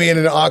putting me in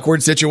an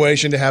awkward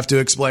situation to have to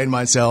explain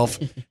myself.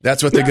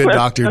 That's what the good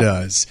doctor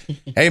does.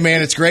 Hey,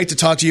 man, it's great to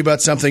talk to you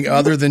about something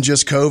other than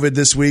just COVID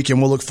this week,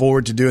 and we'll look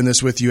forward to doing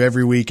this with you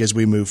every week as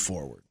we move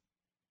forward.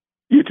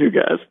 You too,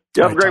 guys.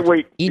 You have a great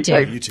week. You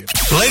too. You too.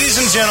 Ladies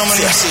and gentlemen,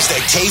 this is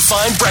the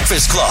K-Fine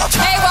Breakfast Club.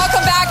 Hey,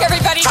 welcome back,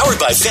 everybody. Powered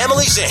by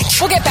Families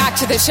Inc. We'll get back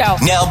to the show.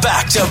 Now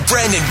back to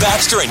Brandon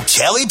Baxter and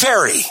Kelly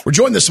Perry. We're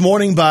joined this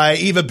morning by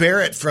Eva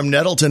Barrett from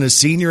Nettleton, a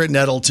senior at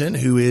Nettleton,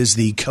 who is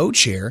the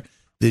co-chair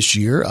this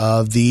year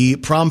of the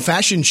Prom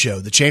Fashion Show.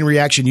 The Chain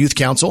Reaction Youth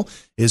Council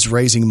is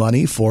raising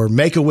money for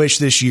Make-A-Wish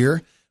this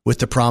year with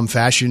the Prom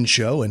Fashion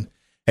Show. And,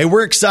 hey,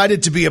 we're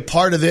excited to be a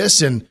part of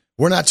this, and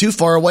we're not too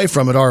far away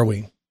from it, are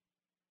we?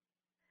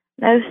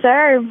 No,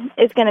 sir.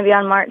 It's going to be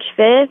on March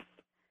 5th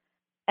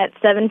at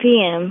 7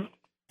 p.m.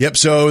 Yep.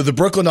 So the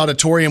Brooklyn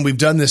Auditorium, we've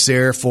done this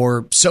there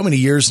for so many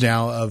years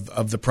now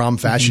of the Prom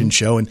Fashion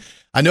Show. And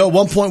I know at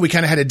one point we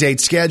kind of had a date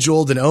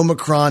scheduled and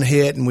Omicron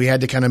hit and we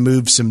had to kind of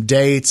move some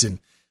dates. And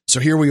so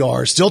here we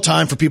are. Still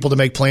time for people to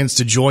make plans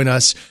to join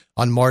us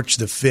on March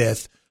the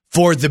 5th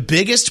for the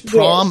biggest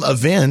prom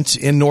event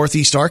in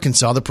Northeast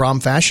Arkansas, the Prom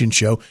Fashion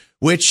Show,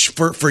 which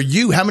for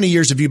you, how many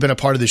years have you been a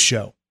part of this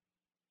show?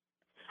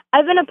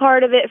 I've been a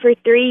part of it for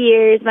 3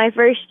 years. My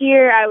first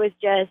year, I was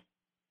just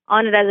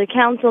on it as a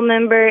council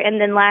member,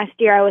 and then last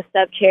year I was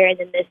sub-chair, and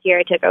then this year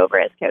I took over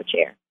as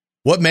co-chair.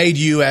 What made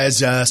you, as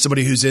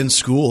somebody who's in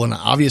school, and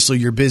obviously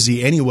you're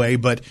busy anyway,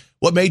 but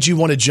what made you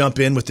want to jump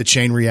in with the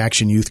Chain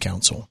Reaction Youth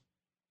Council?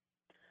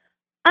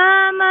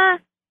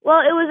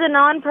 Well, it was a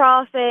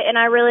nonprofit, and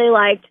I really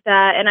liked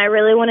that, and I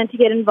really wanted to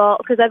get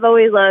involved because I've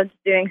always loved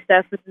doing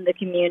stuff within the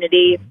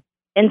community.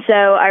 And so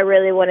I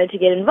really wanted to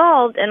get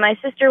involved, and my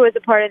sister was a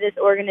part of this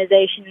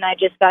organization, and I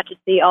just got to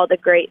see all the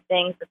great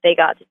things that they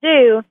got to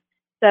do.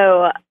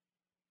 So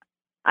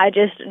I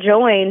just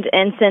joined,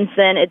 and since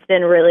then it's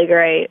been really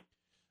great.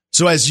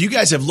 So as you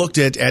guys have looked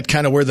at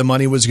kind of where the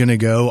money was going to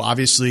go,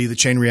 obviously the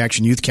Chain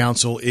Reaction Youth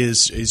Council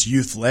is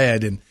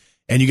youth-led, and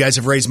you guys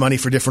have raised money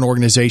for different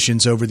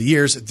organizations over the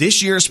years.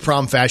 This year's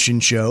Prom Fashion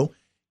Show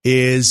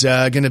is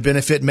going to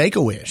benefit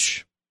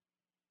Make-A-Wish.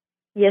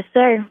 Yes,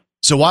 sir.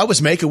 So why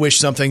was Make-A-Wish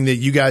something that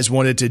you guys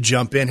wanted to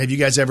jump in? Have you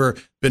guys ever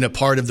been a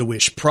part of the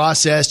wish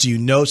process? Do you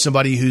know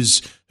somebody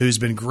who's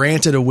been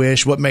granted a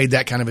wish? What made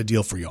that kind of a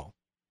deal for y'all?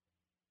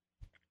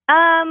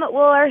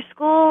 Well, our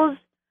schools,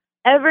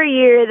 every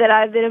year that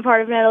I've been a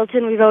part of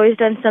Nettleton, we've always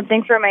done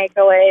something for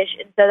Make-A-Wish.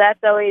 And so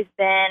that's always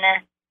been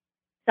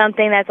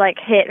something that's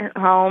hit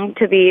home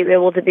to be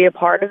able to be a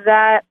part of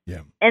that.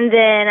 Yeah. And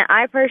then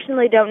I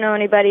personally don't know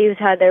anybody who's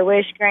had their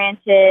wish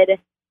granted,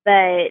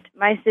 but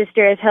my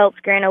sister has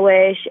helped grant a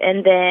wish,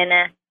 and then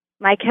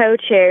my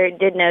co-chair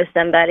did know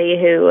somebody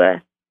who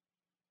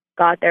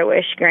got their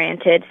wish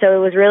granted. So it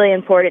was really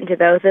important to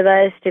both of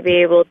us to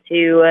be able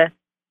to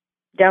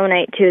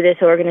donate to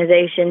this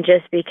organization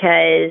just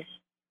because,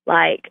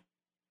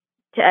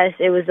 to us,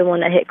 it was the one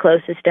that hit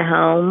closest to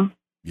home.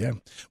 Yeah.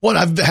 Well,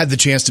 I've had the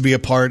chance to be a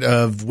part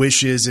of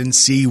wishes and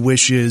see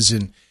wishes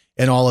and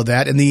all of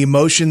that. And the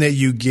emotion that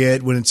you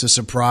get when it's a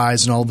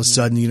surprise and all of a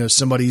sudden,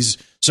 somebody's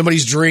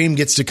somebody's dream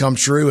gets to come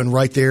true and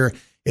right there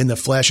in the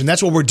flesh. And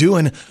that's what we're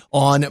doing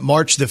on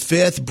March the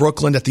 5th,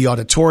 Brooklyn at the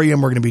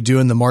Auditorium. We're going to be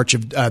doing the March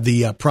of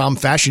the prom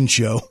fashion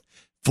show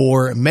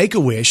for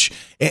Make-A-Wish.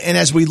 And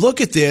as we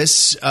look at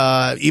this,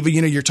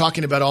 even, you're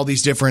talking about all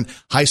these different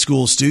high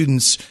school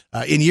students.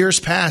 In years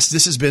past,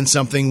 this has been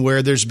something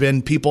where there's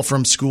been people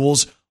from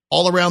schools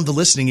all around the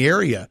listening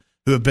area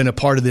who have been a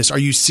part of this. Are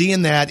you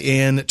seeing that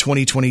in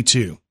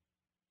 2022?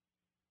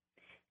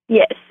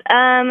 Yes.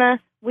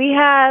 We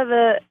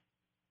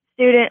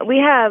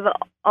have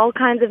all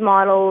kinds of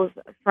models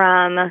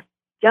from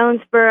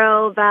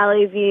Jonesboro,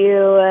 Valley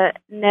View,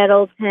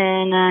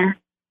 Nettleton,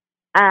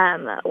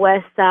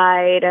 West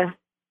Side.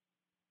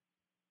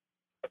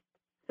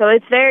 So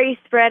it's very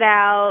spread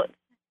out.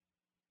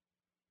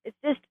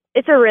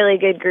 It's a really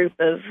good group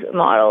of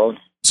models.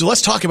 So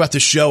let's talk about the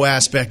show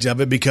aspect of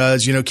it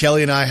because,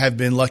 Kelly and I have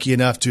been lucky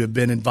enough to have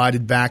been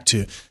invited back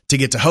to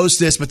get to host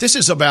this. But this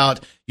is about,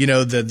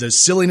 the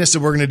silliness that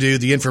we're going to do,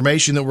 the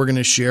information that we're going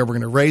to share. We're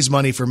going to raise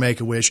money for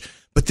Make-A-Wish.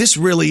 But this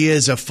really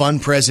is a fun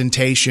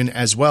presentation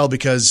as well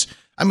because,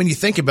 you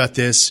think about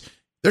this.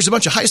 There's a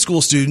bunch of high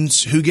school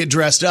students who get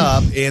dressed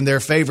up in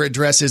their favorite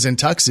dresses and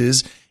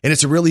tuxes, and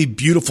it's a really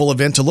beautiful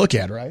event to look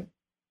at, right?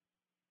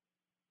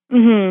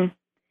 Mm-hmm.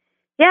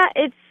 Yeah,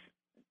 it's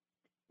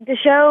the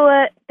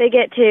show they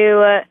get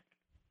to.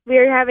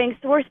 We're having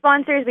store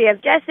sponsors. We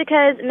have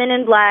Jessica's, Men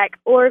in Black,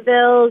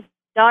 Orville's,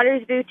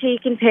 Daughters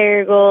Boutique and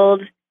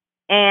Paragold,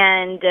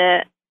 and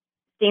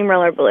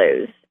Steamroller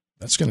Blues.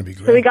 That's going to be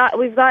great. So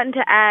we've gotten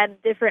to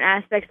add different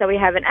aspects that we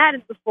haven't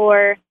added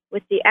before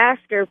with the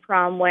after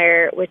prom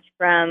wear, which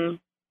from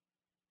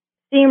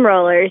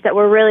Steamrollers that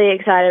we're really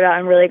excited about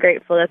and really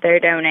grateful that they're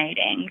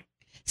donating.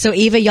 So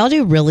Eva, y'all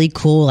do really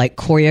cool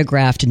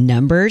choreographed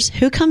numbers.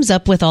 Who comes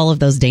up with all of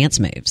those dance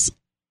moves?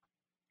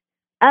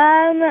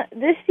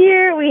 This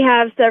year we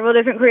have several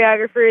different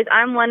choreographers.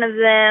 I'm one of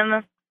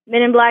them.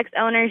 Men in Black's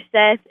owner,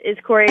 Seth, is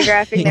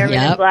choreographing their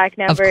Men in Black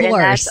number, and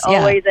that's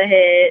always a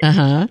hit.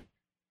 Uh-huh.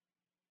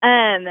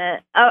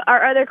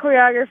 Our other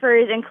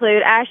choreographers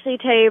include Ashley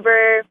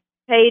Tabor,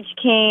 Paige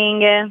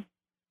King,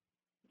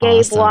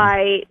 Gabe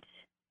White,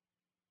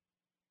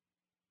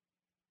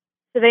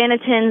 Savannah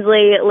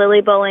Tinsley,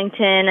 Lily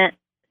Bullington,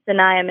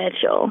 Sanaya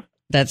Mitchell.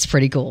 That's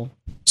pretty cool.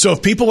 So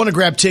if people want to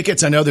grab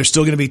tickets, I know there's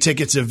still going to be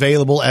tickets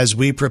available as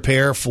we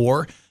prepare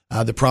for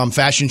the prom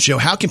fashion show.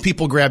 How can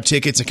people grab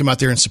tickets and come out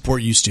there and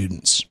support you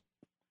students?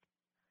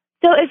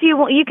 So if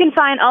you can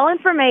find all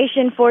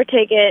information for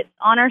tickets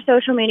on our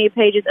social media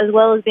pages, as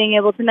well as being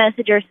able to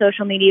message our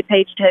social media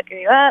page to hook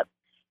you up.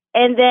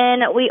 And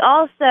then we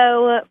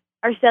also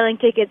are selling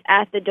tickets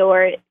at the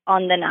door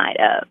on the night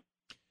of.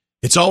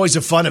 It's always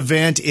a fun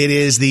event. It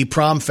is the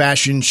prom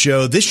fashion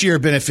show this year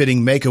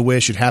benefiting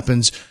Make-A-Wish. It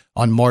happens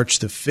on March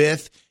the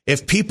 5th.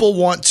 If people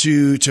want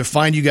to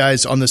find you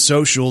guys on the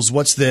socials,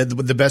 what's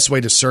the best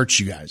way to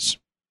search you guys?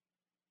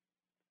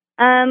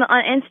 On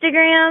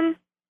Instagram,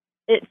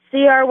 it's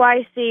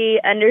CRYC__.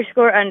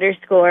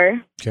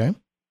 Okay.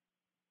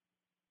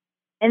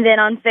 And then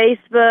on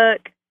Facebook,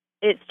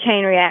 it's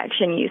Chain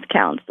Reaction Youth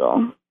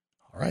Council.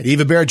 All right.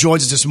 Eva Bair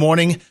joins us this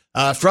morning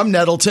from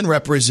Nettleton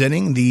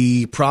representing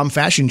the prom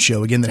fashion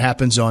show, again, that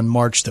happens on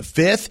March the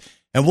 5th.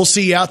 And we'll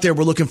see you out there.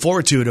 We're looking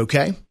forward to it,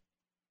 okay?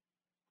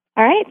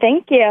 All right.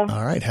 Thank you.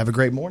 All right. Have a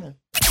great morning.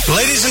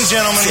 Ladies and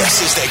gentlemen,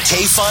 this is the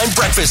K-Fine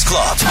Breakfast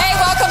Club. Hey,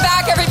 welcome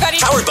back, everybody.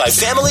 Powered by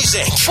Families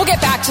Inc. We'll get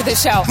back to the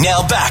show.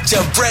 Now back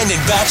to Brandon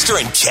Baxter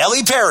and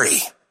Kelly Perry.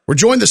 We're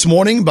joined this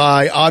morning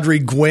by Audrey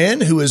Gwynn,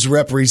 who is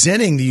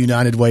representing the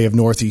United Way of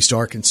Northeast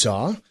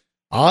Arkansas.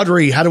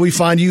 Audrey, how do we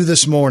find you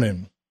this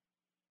morning?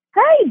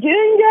 Hey,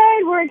 doing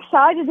good. We're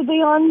excited to be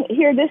on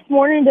here this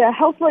morning to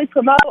hopefully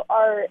promote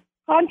our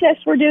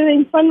contest we're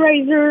doing,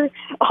 fundraiser,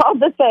 all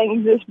the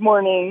things this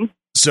morning.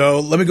 So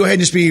let me go ahead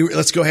and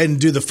let's go ahead and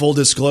do the full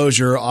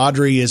disclosure.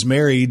 Audrey is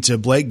married to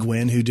Blake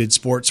Gwynn, who did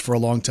sports for a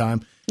long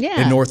time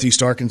in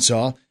Northeast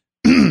Arkansas.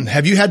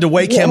 Have you had to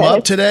wake him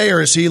up today,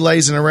 or is he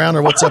lazing around,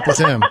 or what's up with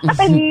him? No,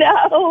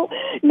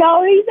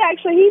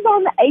 he's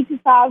on the 8 to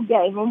 5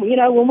 game. And,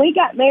 when we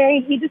got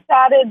married, he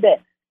decided that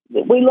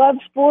we love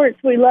sports,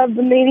 we love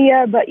the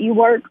media, but you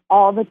work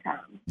all the time.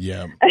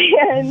 Yeah.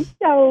 And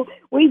so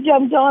we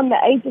jumped on the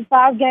 8 to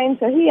 5 game.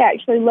 So he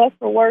actually left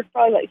for work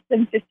probably like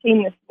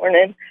 7:15 this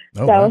morning.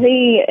 Oh, so wow.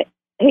 he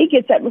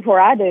gets up before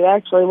I do,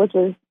 actually, which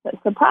is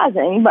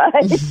surprising.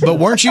 But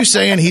weren't you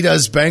saying he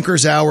does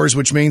banker's hours,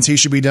 which means he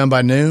should be done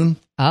by noon?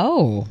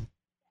 Oh.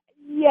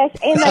 Yes,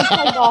 and they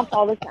play golf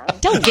all the time.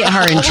 Don't get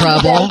her in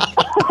trouble.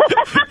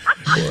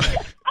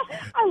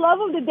 I love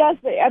them to death.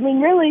 But,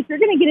 really, if you're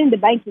going to get into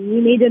banking,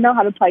 you need to know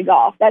how to play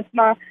golf. That's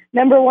my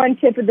number one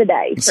tip of the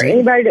day. For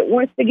anybody that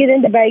wants to get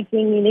into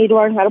banking, you need to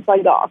learn how to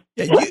play golf.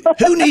 Yeah,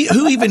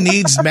 who even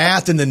needs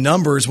math and the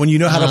numbers when you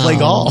know how to play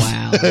golf?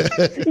 Wow.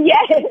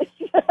 Yes.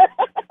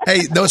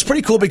 Hey, though, it's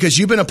pretty cool because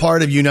you've been a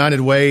part of United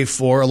Way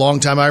for a long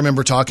time. I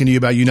remember talking to you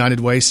about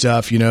United Way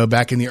stuff,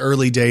 back in the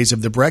early days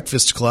of the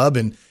Breakfast Club.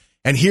 And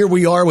And here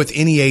we are with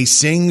NEA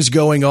Sings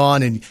going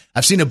on. And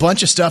I've seen a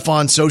bunch of stuff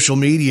on social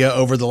media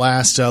over the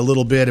last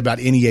little bit about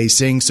NEA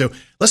Sings. So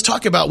let's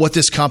talk about what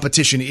this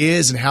competition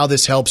is and how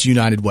this helps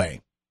United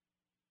Way.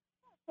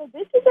 So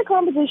this is a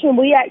competition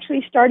we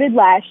actually started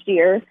last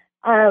year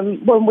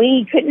when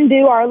we couldn't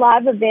do our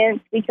live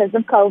events because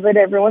of COVID,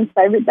 everyone's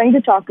favorite thing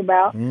to talk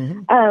about.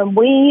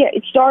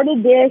 We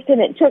started this,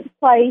 and it took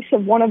place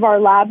of one of our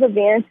live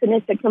events, and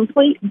it's a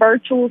complete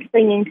virtual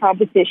singing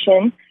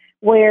competition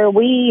where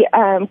we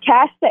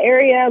cast the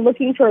area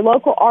looking for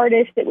local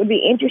artists that would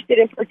be interested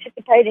in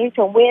participating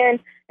to win,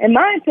 in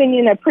my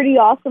opinion, a pretty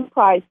awesome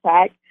prize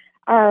pack.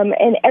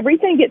 And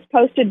everything gets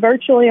posted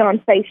virtually on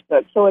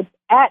Facebook. So it's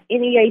at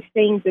NEA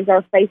Sings is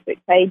our Facebook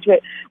page.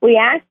 But we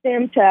asked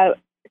them to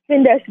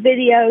send us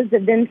videos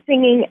of them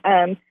singing.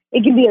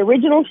 It can be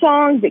original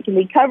songs. It can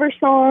be cover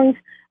songs.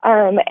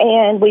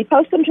 And we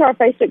post them to our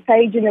Facebook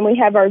page. And then we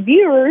have our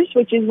viewers,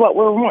 which is what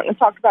we're wanting to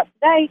talk about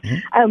today,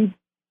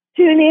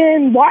 tune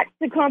in, watch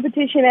the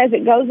competition as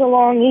it goes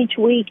along each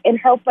week, and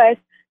help us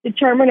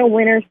determine a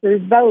winner through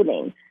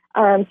voting.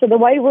 So the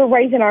way we're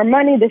raising our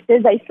money, this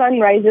is a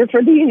fundraiser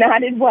for the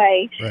United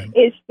Way,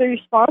 is through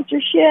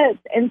sponsorships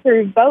and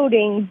through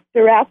voting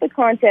throughout the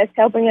contest,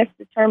 helping us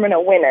determine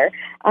a winner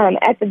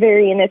at the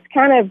very end. It's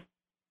kind of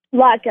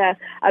like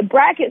a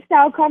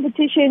bracket-style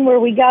competition where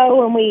we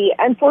go and we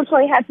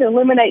unfortunately have to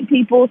eliminate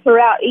people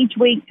throughout each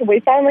week. So we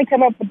finally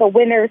come up with a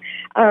winner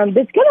that's going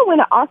to win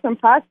an awesome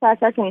prize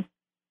pack. I can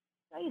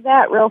say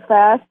that real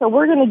fast. So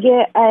we're going to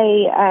get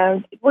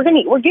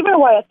we're giving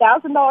away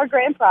 $1,000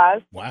 grand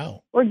prize.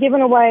 Wow. We're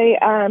giving away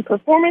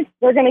performance.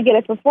 They're going to get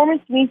a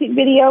performance music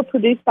video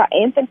produced by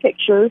Anthem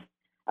Pictures,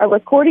 a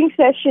recording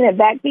session at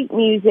Backbeat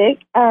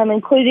Music,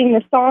 including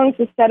the songs,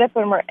 the setup,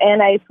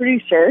 and a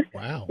producer.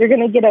 Wow. You're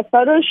going to get a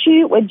photo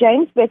shoot with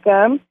James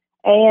Bickham.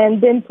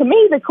 And then to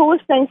me, the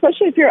coolest thing,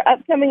 especially if you're an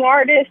upcoming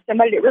artist,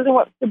 somebody that really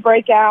wants to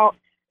break out,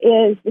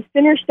 is the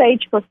center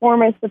stage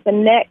performance at the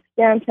next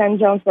Downtown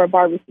Jonesboro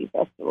Barbecue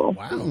Festival.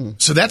 Wow.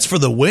 So that's for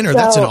the winner.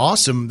 That's an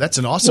awesome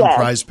yes.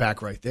 prize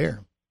pack right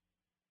there.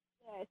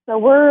 So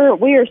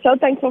we are so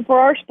thankful for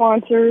our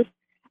sponsors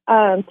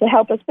to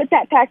help us put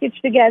that package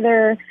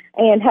together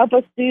and help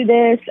us do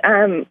this.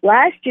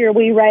 Last year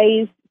we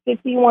raised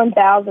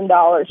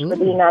 $51,000 for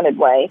the United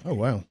Way. Oh,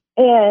 wow.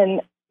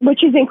 And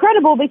which is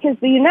incredible because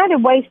the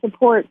United Way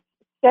supports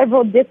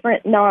several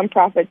different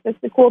nonprofits. That's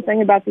the cool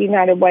thing about the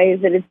United Way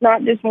is that it's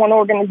not just one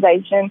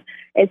organization.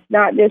 It's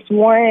not just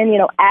one,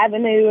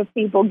 avenue of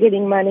people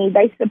getting money.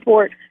 They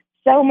support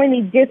so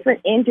many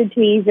different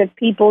entities of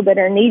people that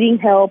are needing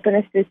help and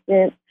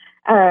assistance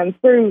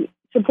through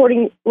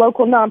supporting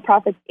local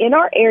nonprofits in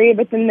our area,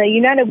 but then the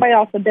United Way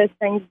also does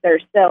things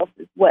themselves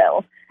as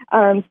well.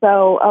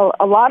 So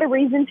a lot of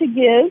reason to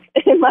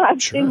give, in my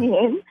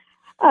opinion.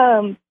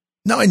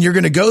 No, and you're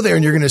going to go there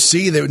and you're going to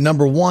see that,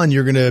 number one,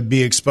 you're going to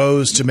be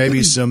exposed to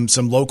maybe some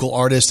local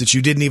artists that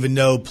you didn't even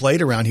know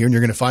played around here, and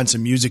you're going to find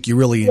some music you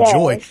really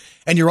enjoy. Yes.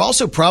 And you're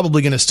also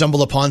probably going to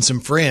stumble upon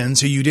some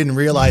friends who you didn't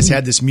realize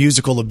had this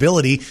musical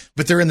ability,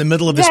 but they're in the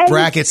middle of this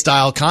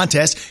bracket-style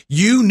contest.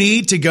 You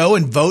need to go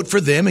and vote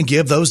for them and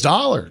give those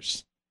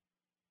dollars.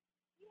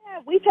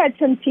 Yeah, we've had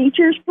some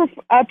teachers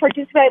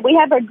participate. We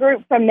have a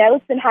group from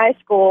Nelson High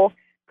School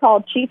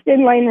called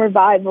Chieftain Lane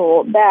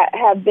Revival that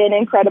have been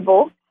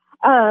incredible.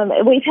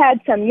 We've had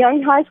some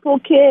young high school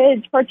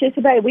kids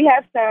participate. We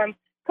have some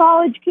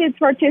college kids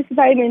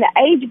participating. The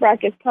age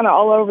bracket's kind of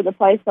all over the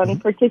place on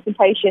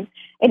participation.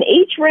 And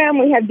each round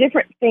we have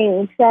different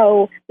themes.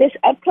 So this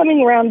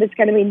upcoming round that's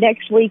going to be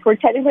next week, we're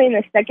technically in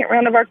the second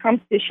round of our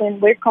competition.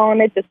 We're calling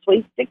it the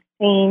Sweet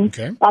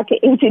 16, like an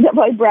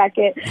NCAA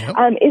bracket.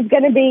 Is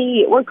going to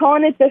be, we're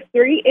calling it the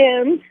 3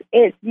 M's.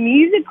 It's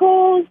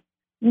musicals,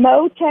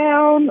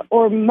 Motown,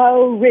 or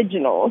Mo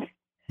Originals.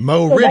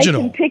 Mo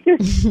Original. They can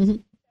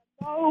pick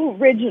Mo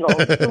Original.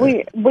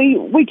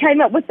 we came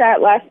up with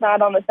that last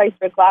night on the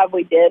Facebook Live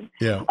we did.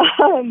 Yeah.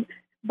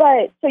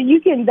 But so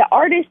the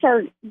artists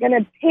are going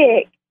to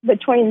pick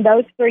between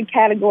those 3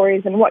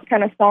 categories and what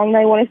kind of song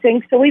they want to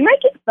sing. So we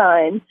make it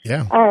fun.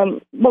 Yeah.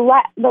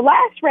 The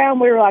last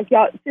round we were like,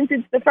 y'all, since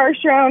it's the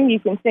first round, you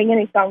can sing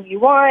any song you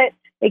want.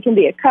 It can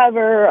be a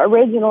cover,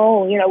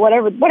 original,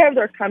 whatever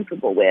they're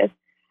comfortable with.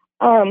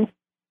 And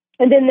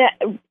then that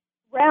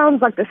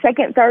rounds like the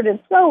second, third, and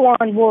so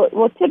on,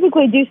 we'll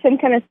typically do some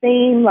kind of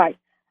theme. Like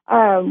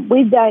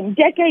we've done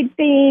decade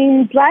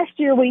themes. Last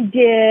year we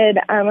did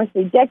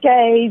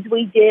decades.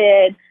 We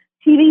did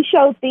TV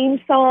show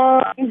theme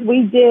songs.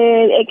 We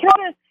did it.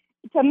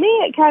 To me,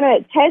 it kind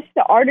of tests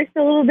the artist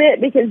a little bit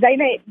because they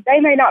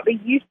may not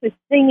be used to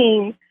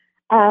singing,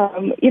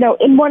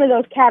 in one of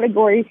those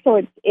categories. So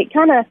it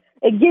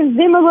gives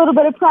them a little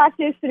bit of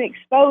practice and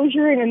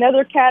exposure in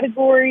another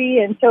category,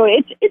 and so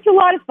it's a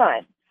lot of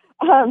fun.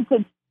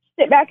 To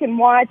sit back and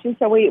watch, and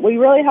so we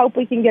really hope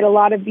we can get a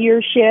lot of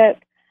viewership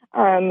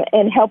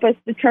and help us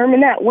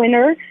determine that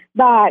winner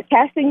by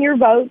casting your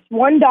votes.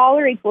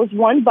 $1 equals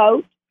 1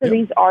 vote for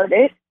these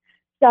artists.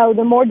 So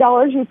the more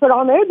dollars we put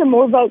on there, the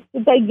more votes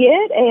that they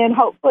get, and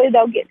hopefully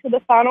they'll get to the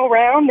final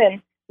round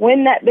and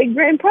win that big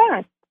grand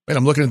prize. And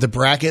I'm looking at the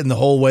bracket and the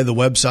whole way the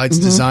website's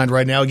designed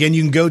right now. Again,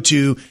 you can go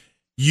to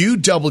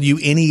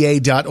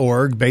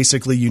uwnea.org,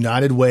 basically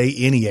United Way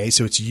NEA.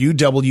 So it's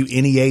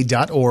uwnea.org/NEA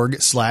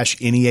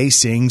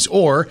Sings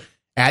or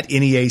at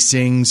NEA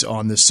Sings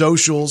on the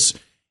socials.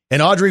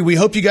 And Audrey, we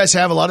hope you guys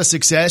have a lot of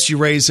success. You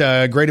raise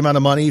a great amount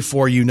of money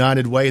for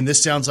United Way. And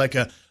this sounds like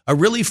a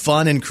really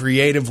fun and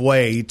creative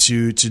way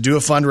to do a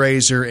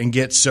fundraiser and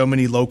get so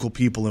many local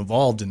people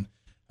involved. And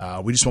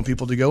we just want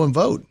people to go and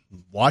vote,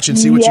 watch and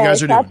see what you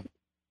guys are doing.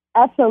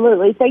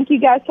 Absolutely. Thank you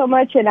guys so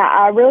much. And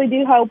I really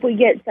do hope we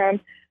get some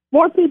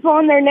more people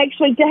on there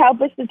next week to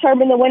help us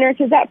determine the winner,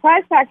 because that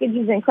prize package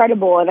is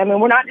incredible. And I mean,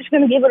 we're not just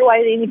going to give it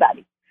away to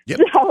anybody. Yep.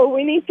 So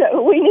we need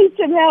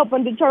some help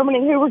in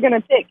determining who we're going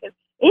to pick.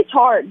 It's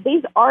hard.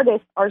 These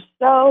artists are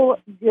so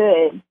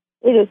good.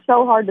 It is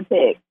so hard to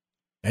pick.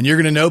 And you're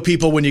going to know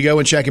people when you go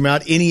and check them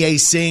out. NEA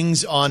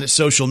Sings on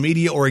social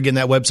media, or again,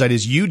 that website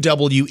is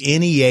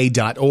uwnea.org,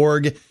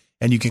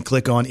 and you can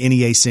click on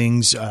NEA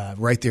Sings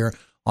right there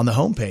on the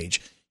homepage.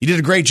 You did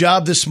a great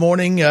job this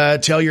morning.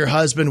 Tell your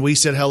husband we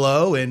said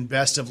hello, and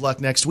best of luck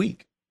next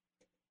week.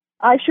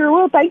 I sure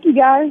will. Thank you,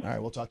 guys. All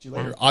right, we'll talk to you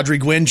later. Audrey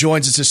Gwynn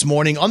joins us this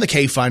morning on the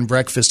K-Fine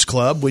Breakfast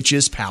Club, which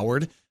is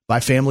powered by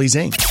Families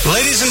Inc.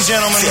 Ladies and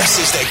gentlemen, this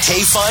is the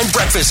K-Fine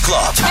Breakfast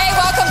Club. Hey,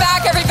 welcome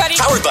back, everybody.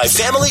 Powered by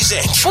Families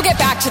Inc. We'll get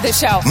back to the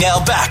show.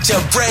 Now back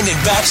to Brandon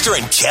Baxter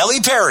and Kelly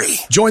Perry.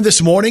 Joined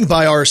this morning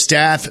by our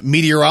staff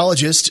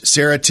meteorologist,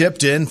 Sarah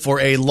Tipton, for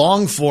a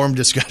long-form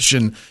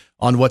discussion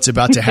on what's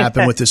about to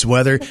happen with this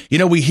weather. You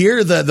know, we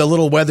hear the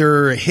little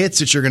weather hits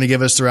that you're going to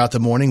give us throughout the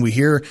morning. We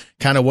hear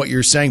kind of what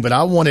you're saying, but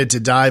I wanted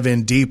to dive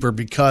in deeper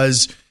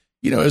because,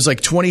 you know, it was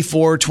like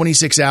 24,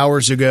 26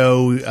 hours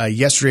ago.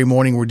 Yesterday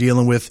morning, we're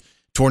dealing with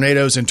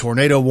tornadoes and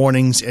tornado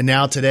warnings. And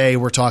now today,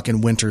 we're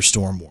talking winter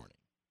storm warning.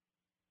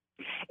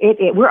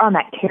 We're on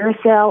that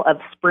carousel of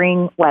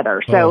spring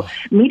weather. So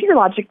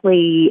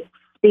meteorologically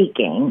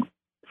speaking,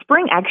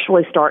 spring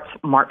actually starts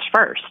March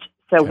 1st.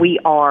 So we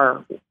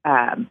are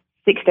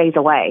 6 days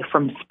away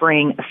from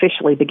spring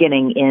officially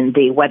beginning in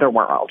the weather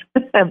world.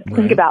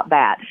 Think about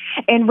that.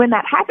 And when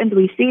that happens,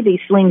 we see these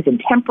swings in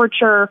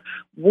temperature,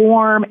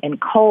 warm and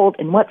cold.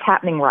 And what's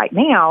happening right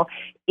now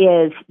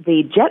is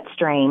the jet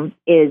stream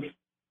is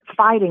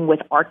fighting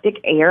with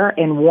Arctic air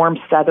and warm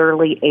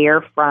southerly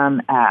air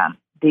from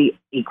the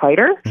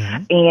equator.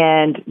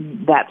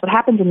 And that's what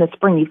happens in the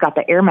spring. You've got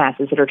the air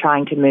masses that are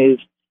trying to move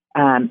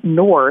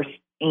north,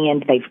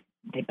 and they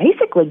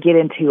basically get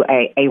into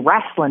a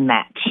wrestling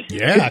match.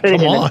 Yeah, put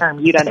it in on. a term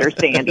you'd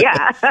understand.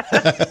 Yeah.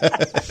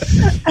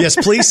 Yes,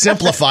 please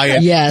simplify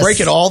it. Yes. Break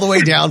it all the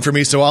way down for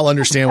me so I'll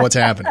understand what's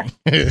happening.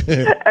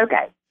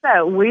 Okay.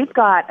 So we've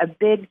got a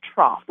big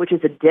trough, which is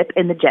a dip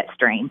in the jet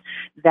stream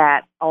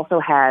that also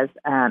has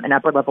an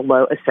upper level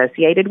low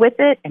associated with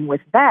it. And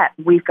with that,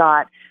 we've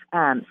got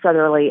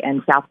southerly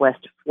and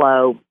southwest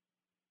flow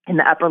in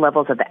the upper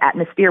levels of the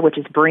atmosphere, which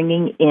is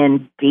bringing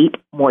in deep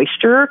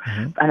moisture.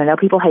 And I know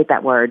people hate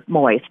that word,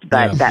 moist,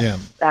 but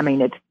I mean,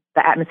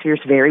 the atmosphere is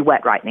very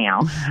wet right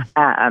now.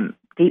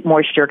 Deep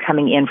moisture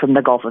coming in from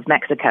the Gulf of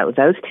Mexico.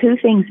 Those two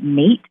things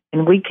meet,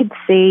 and we could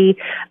see,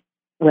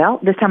 well,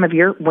 this time of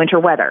year, winter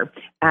weather.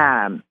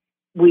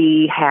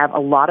 We have a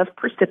lot of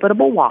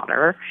precipitable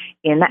water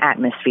in the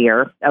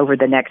atmosphere over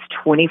the next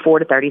 24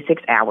 to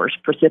 36 hours.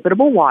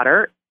 Precipitable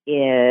water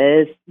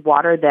is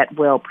water that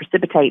will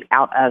precipitate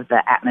out of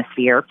the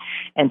atmosphere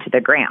and to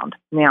the ground.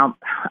 Now,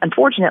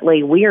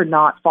 unfortunately, we are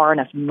not far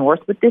enough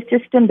north with this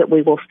system that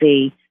we will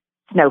see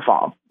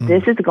snowfall.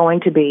 This is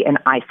going to be an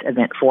ice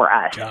event for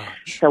us.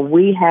 So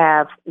we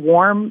have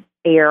warm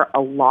air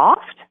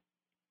aloft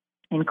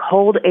and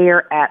cold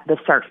air at the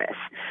surface.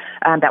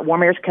 That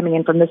warm air is coming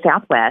in from the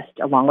southwest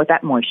along with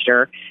that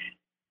moisture.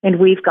 And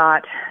we've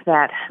got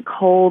that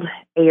cold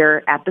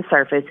air at the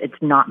surface.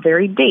 It's not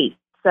very deep.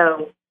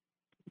 So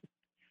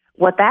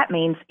what that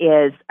means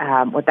is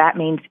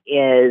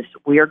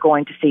we are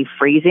going to see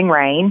freezing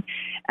rain.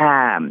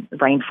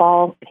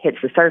 Rainfall hits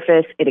the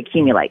surface, it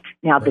accumulates.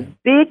 Now, the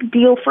big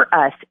deal for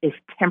us is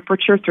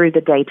temperature through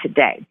the day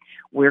today.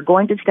 We're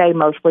going to stay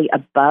mostly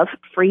above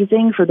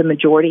freezing for the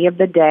majority of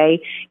the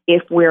day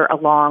if we're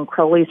along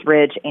Crowley's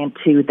Ridge and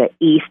to the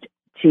east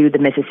to the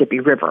Mississippi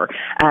River.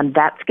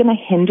 That's going to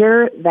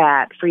hinder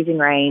that freezing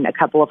rain a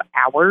couple of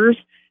hours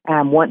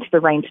once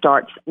the rain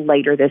starts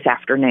later this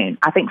afternoon.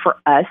 I think for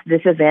us,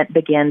 this event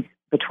begins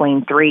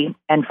between 3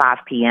 and 5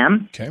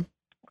 p.m. Okay.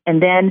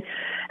 And then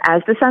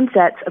as the sun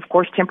sets, of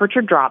course,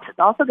 temperature drops. It's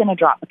also going to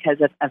drop because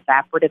of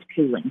evaporative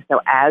cooling. So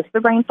as the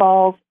rain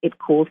falls, it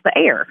cools the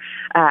air.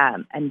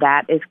 And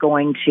that is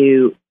going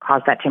to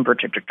cause that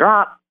temperature to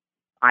drop,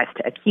 ice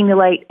to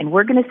accumulate. And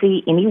we're going to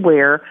see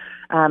anywhere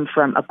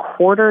from a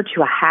quarter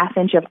to a half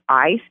inch of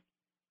ice,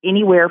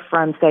 anywhere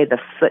from, say, the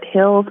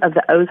foothills of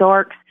the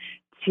Ozarks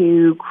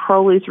to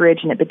Crowley's Ridge,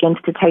 and it begins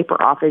to taper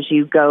off as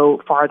you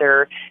go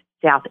farther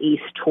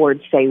southeast towards,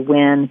 say,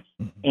 Wynn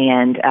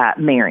and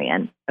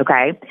Marion.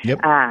 Okay? Yep.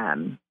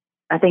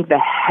 I think the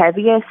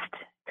heaviest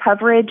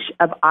coverage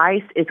of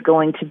ice is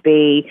going to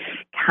be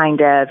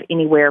kind of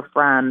anywhere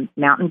from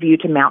Mountain View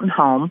to Mountain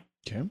Home.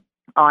 Okay.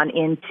 on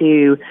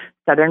into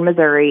southern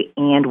Missouri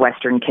and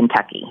western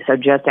Kentucky, so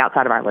just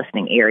outside of our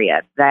listening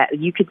area, that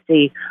you could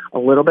see a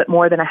little bit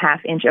more than a half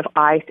inch of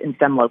ice in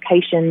some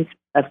locations.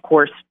 Of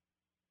course,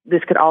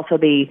 this could also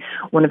be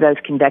one of those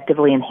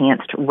convectively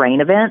enhanced rain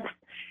events,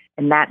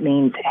 and that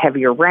means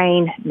heavier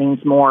rain,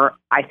 means more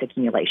ice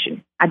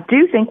accumulation. I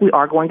do think we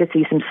are going to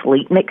see some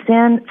sleet mix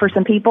in for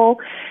some people.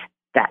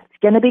 That's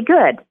going to be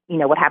good. You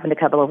know, what happened a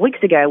couple of weeks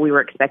ago, we were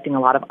expecting a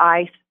lot of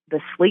ice. The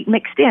sleet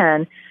mixed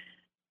in.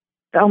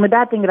 The only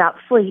bad thing about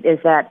sleet is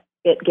that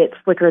it gets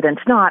slicker than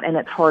snot and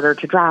it's harder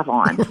to drive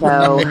on.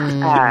 So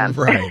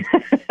Right.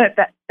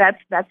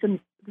 that's a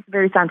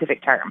very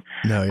scientific term.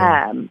 No,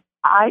 yeah.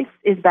 Ice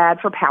is bad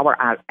for power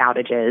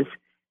outages.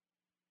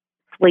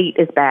 Sleet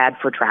is bad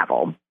for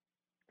travel.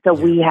 So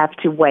we have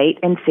to wait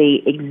and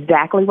see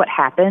exactly what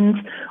happens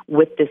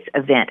with this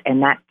event.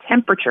 And that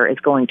temperature is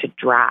going to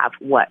drive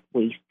what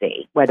we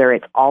see, whether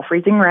it's all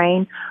freezing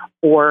rain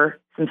or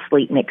some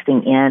sleet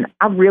mixing in.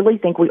 I really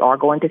think we are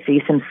going to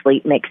see some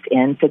sleet mixed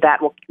in, so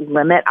that will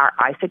limit our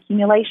ice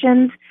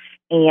accumulations,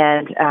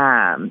 and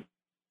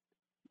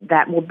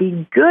that will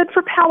be good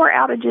for power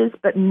outages,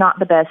 but not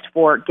the best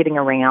for getting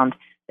around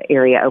the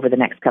area over the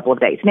next couple of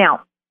days.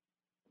 Now,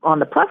 on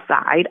the plus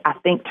side, I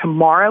think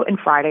tomorrow and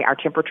Friday our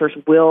temperatures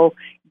will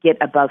get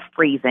above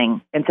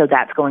freezing, and so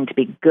that's going to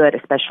be good,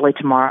 especially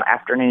tomorrow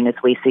afternoon as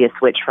we see a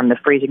switch from the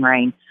freezing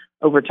rain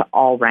over to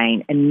all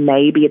rain, and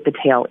maybe at the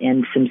tail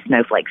end some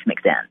snowflakes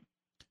mix in.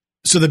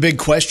 So the big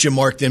question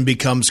mark then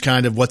becomes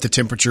kind of what the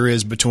temperature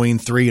is between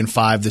 3 and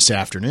 5 this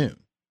afternoon.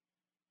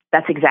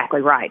 That's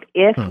exactly right.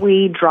 If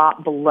we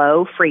drop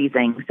below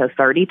freezing, so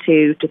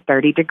 32 to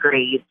 30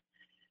 degrees,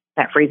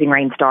 that freezing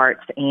rain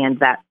starts, and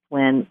that's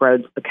when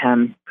roads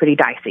become pretty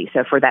dicey.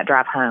 So for that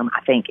drive home,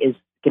 I think is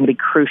going to be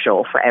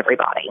crucial for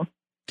everybody.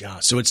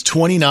 God, so it's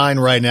 29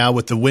 right now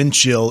with the wind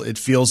chill. It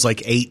feels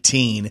like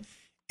 18.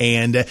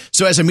 And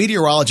so as a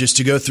meteorologist,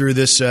 to go through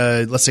this,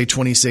 let's say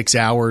 26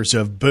 hours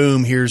of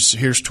boom,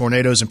 here's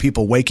tornadoes and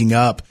people waking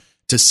up,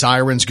 to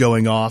sirens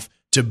going off,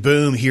 to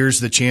boom, here's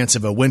the chance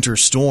of a winter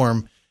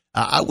storm.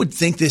 I would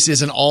think this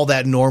isn't all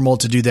that normal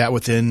to do that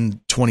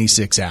within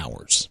 26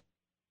 hours.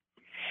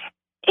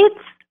 It's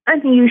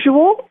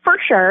unusual for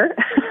sure.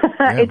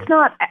 Yeah.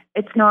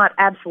 It's not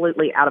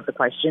absolutely out of the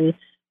question.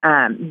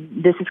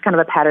 This is kind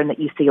of a pattern that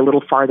you see a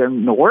little farther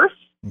north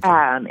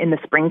in the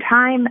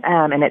springtime,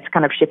 and it's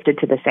kind of shifted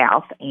to the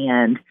south.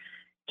 And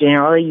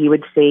generally, you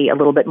would see a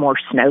little bit more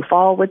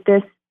snowfall with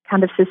this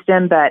kind of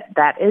system, but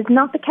that is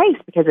not the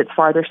case because it's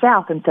farther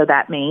south, and so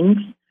that means,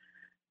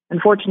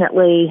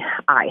 unfortunately,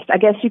 ice. I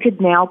guess you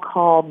could now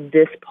call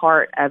this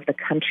part of the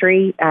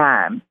country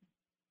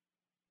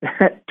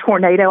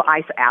Tornado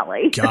Ice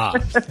Alley.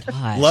 God.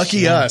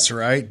 Lucky us,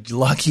 right?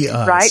 Lucky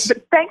us. Right?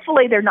 But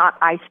thankfully, they're not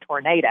ice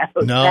tornadoes.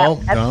 No.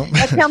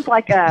 That sounds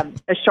like a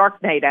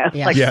Sharknado,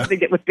 something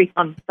that would be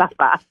on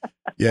sci-fi.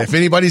 Yeah, if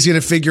anybody's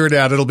going to figure it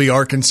out, it'll be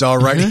Arkansas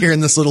right here in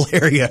this little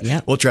area.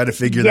 Yep. We'll try to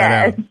figure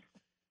that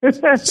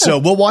out. So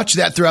we'll watch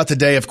that throughout the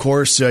day, of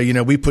course.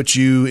 We put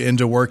you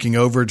into working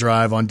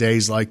overdrive on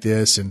days like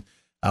this, and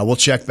we'll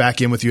check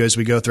back in with you as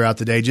we go throughout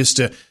the day just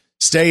to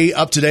stay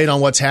up to date on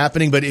what's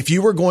happening. But if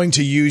you were going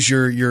to use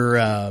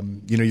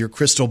your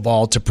crystal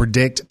ball to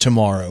predict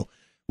tomorrow,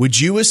 would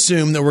you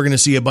assume that we're going to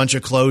see a bunch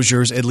of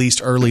closures at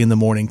least early in the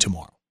morning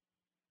tomorrow?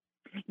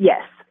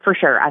 Yes, for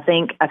sure. I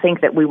think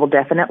that we will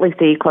definitely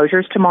see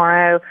closures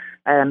tomorrow.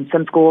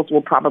 Some schools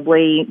will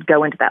probably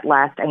go into that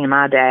last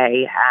AMI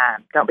day.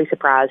 Don't be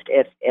surprised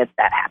if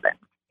that happens.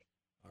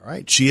 All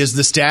right. She is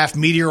the staff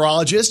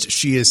meteorologist.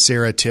 She is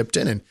Sarah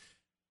Tipton. And,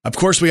 of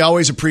course, we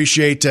always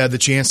appreciate the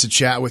chance to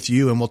chat with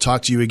you, and we'll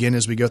talk to you again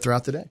as we go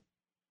throughout the day.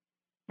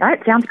 All right.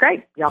 Sounds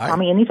great. Y'all call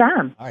me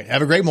anytime. All right.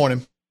 Have a great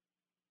morning.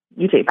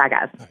 You too. Bye,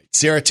 guys. All right.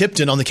 Sarah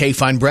Tipton on the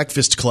K-Fine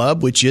Breakfast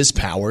Club, which is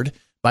powered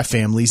by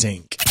Families,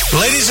 Inc.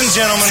 Ladies and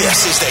gentlemen,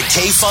 this is the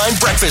K-Fine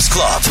Breakfast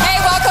Club. Hey,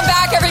 welcome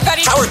back,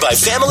 everybody. Powered by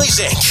Families,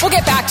 Inc. We'll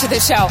get back to the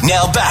show.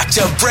 Now back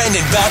to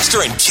Brandon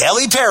Baxter and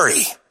Kelly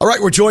Perry. All right,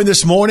 we're joined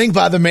this morning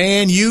by the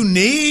man you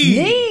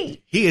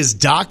need. He is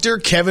Dr.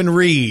 Kevin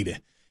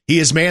Reed. He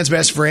is man's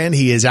best friend.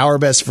 He is our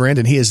best friend,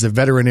 and he is the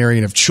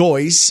veterinarian of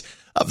choice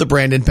of the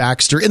Brandon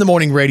Baxter in the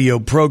Morning radio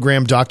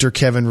program. Dr.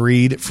 Kevin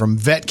Reed from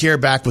Vet Care,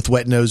 back with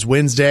Wet Nose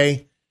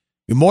Wednesday.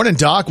 Good morning,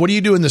 Doc. What are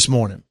you doing this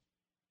morning?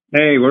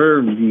 Hey,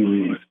 we're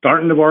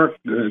starting to work,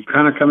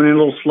 kind of coming in a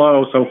little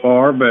slow so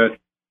far, but I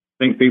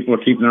think people are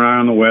keeping their eye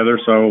on the weather,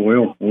 so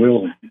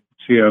we'll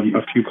see a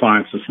few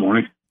clients this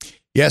morning.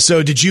 Yeah,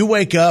 so did you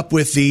wake up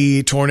with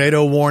the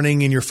tornado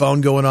warning in your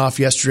phone going off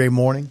yesterday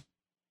morning?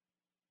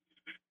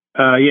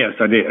 Yes,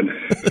 I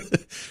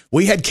did.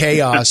 We had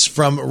chaos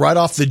from right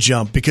off the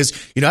jump because,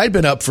 I'd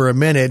been up for a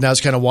minute and I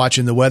was kind of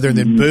watching the weather, and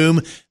then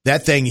boom,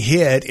 that thing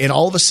hit. And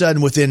all of a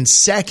sudden, within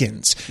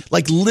seconds,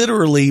 like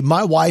literally,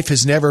 my wife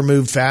has never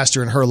moved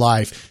faster in her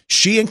life.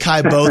 She and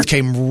Kai both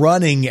came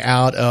running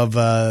out of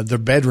their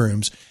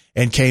bedrooms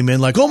and came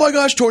in like, oh my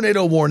gosh,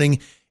 tornado warning.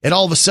 And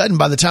all of a sudden,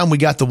 by the time we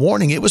got the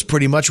warning, it was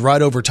pretty much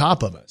right over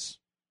top of us.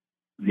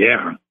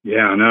 Yeah,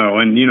 I know.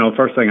 And,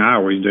 first thing I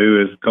always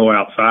do is go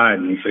outside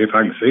and see if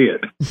I can see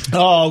it.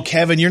 Oh,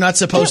 Kevin, you're not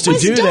supposed to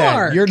do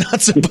that. You're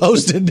not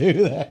supposed to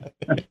do that.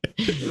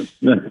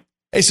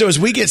 Hey, so as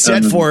we get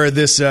set for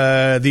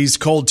these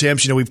cold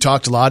temps, we've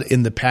talked a lot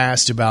in the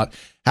past about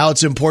how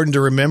it's important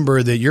to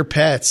remember that your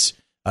pets,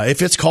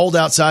 if it's cold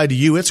outside to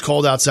you, it's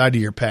cold outside to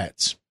your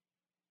pets.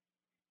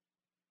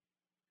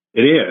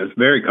 It is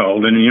very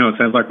cold. And, it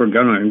sounds like we're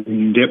going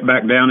to dip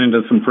back down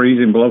into some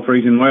below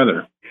freezing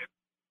weather.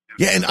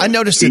 Yeah, and I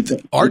noticed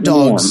that our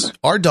dogs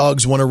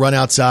want to run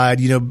outside.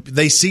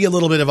 They see a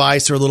little bit of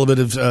ice or a little bit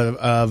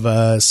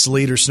of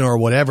sleet or snow or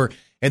whatever,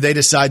 and they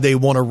decide they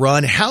want to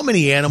run. How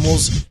many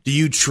animals do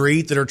you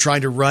treat that are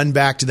trying to run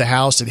back to the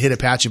house and hit a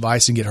patch of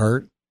ice and get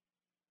hurt?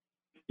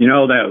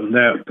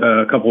 That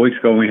a couple of weeks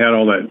ago when we had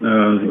all that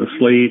the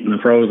sleet and the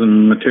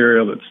frozen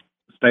material that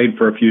stayed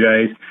for a few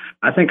days,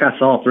 I think I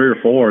saw 3 or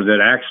 4 that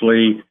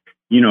actually,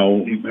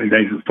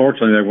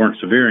 fortunately they weren't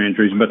severe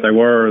injuries, but they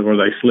were where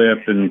they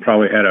slipped and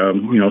probably had a,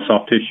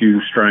 soft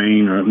tissue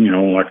strain or,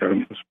 like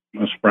a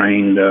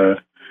sprained,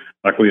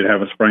 like we would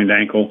have a sprained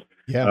ankle.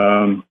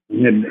 Yeah.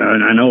 And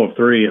I know of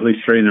 3, at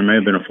least 3, and there may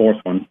have been a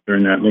 4th one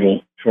during that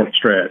little short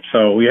stretch.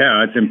 So,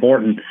 yeah, it's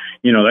important.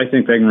 They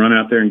think they can run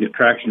out there and get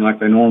traction like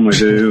they normally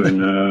do.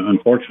 And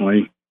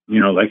unfortunately,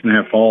 they can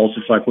have falls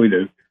just like we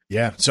do.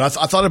 Yeah, so I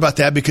thought about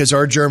that because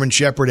our German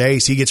Shepherd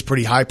Ace, he gets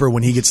pretty hyper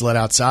when he gets let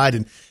outside.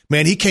 And,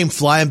 man, he came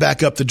flying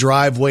back up the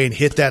driveway and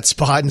hit that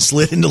spot and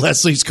slid into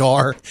Leslie's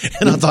car.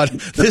 And I thought,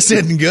 this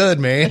isn't good,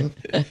 man.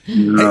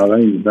 No,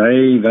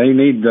 they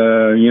need,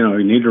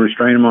 you need to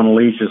restrain them on a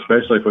leash,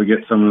 especially if we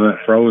get some of that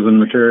frozen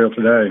material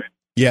today.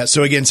 Yeah,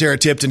 so again, Sarah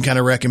Tipton kind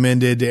of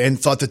recommended and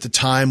thought that the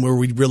time where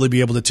we'd really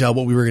be able to tell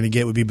what we were going to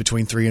get would be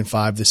between 3 and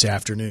 5 this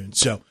afternoon.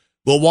 So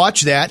we'll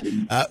watch that.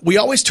 We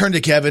always turn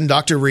to Kevin,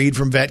 Dr. Reed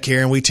from Vet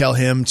Care, and we tell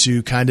him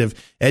to kind of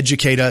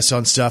educate us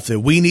on stuff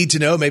that we need to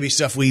know, maybe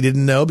stuff we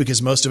didn't know,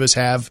 because most of us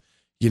have,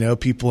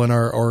 people in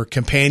our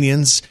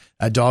companions,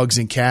 dogs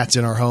and cats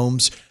in our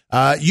homes.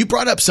 You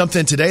brought up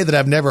something today that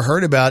I've never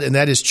heard about, and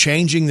that is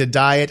changing the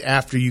diet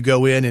after you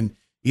go in and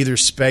either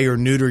spay or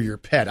neuter your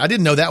pet. I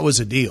didn't know that was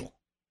a deal.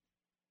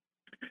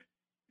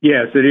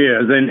 Yes, it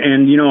is.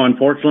 And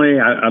unfortunately,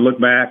 I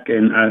look back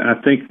and I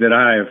think that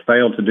I have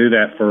failed to do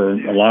that for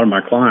a lot of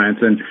my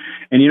clients. And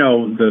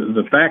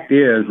the fact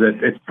is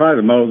that it's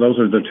probably those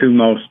are the 2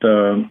 most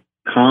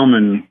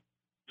common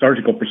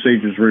surgical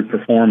procedures we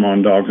perform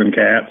on dogs and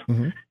cats.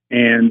 Mm-hmm.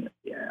 And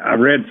I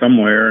read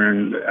somewhere,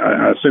 and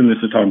I assume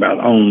this is talking about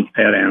owned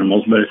pet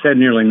animals, but it said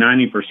nearly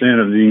 90%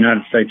 of the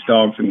United States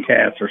dogs and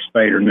cats are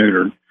spayed or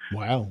neutered.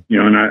 Wow.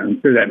 And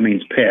I'm sure that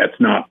means pets,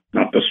 not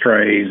the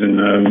strays and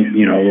the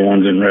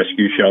ones in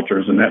rescue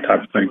shelters and that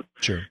type of thing.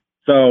 Sure.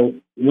 So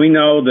we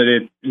know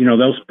that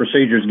those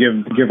procedures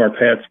give our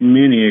pets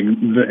many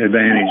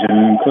advantages,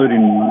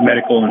 including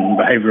medical and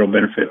behavioral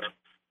benefits.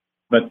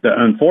 But the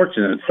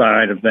unfortunate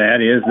side of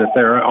that is that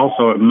they're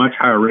also at much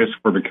higher risk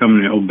for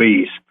becoming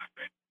obese.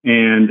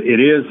 And it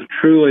is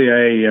truly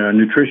a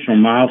nutritional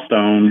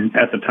milestone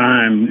at the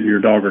time your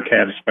dog or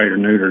cat is spayed or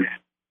neutered.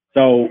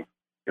 So,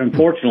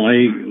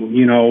 unfortunately,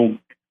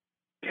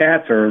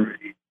 cats are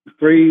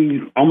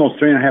almost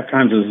 3.5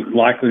 times as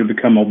likely to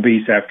become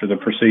obese after the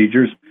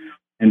procedures,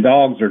 and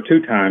dogs are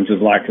 2 times as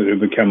likely to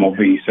become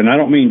obese. And I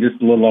don't mean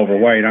just a little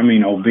overweight; I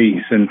mean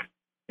obese. And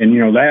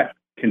that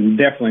can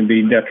definitely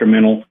be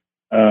detrimental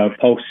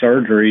post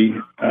surgery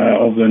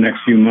over the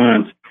next few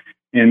months.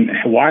 And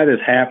why this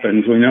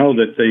happens, we know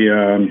that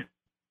the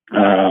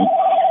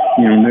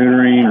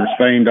neutering or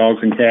spaying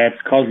dogs and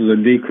cats causes a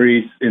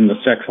decrease in the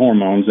sex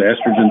hormones, the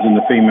estrogens in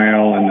the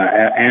female and the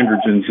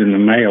androgens in the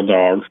male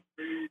dogs.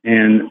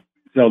 And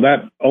so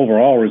that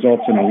overall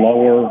results in a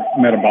lower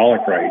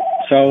metabolic rate.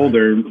 So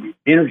their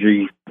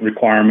energy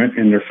requirement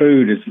in their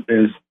food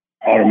is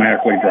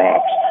automatically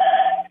drops.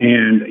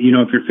 And,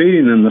 if you're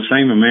feeding them the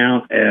same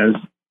amount as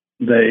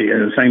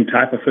the same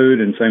type of food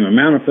and same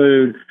amount of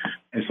food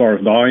as far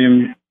as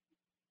volume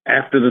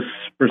after the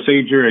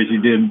procedure as you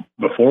did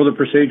before the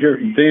procedure,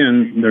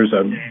 then there's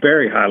a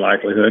very high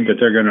likelihood that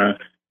they're going to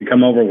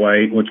become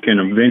overweight, which can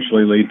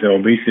eventually lead to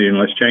obesity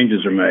unless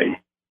changes are made.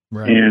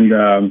 Right. And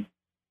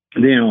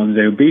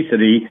the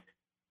obesity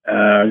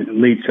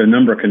leads to a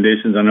number of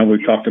conditions. I know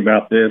we've talked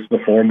about this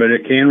before, but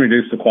it can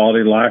reduce the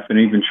quality of life and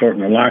even shorten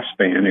their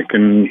lifespan. It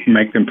can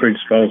make them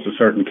predisposed to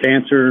certain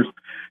cancers,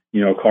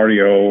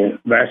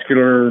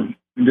 cardiovascular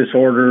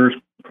disorders,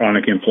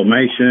 chronic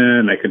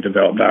inflammation. They could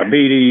develop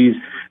diabetes.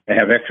 They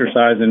have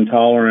exercise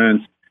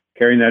intolerance.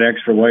 Carrying that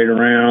extra weight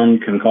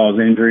around can cause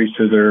injuries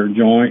to their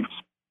joints.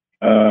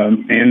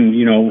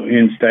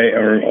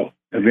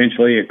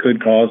 Eventually it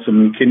could cause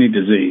some kidney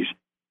disease.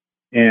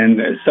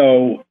 And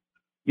so,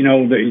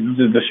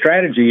 the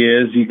strategy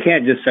is you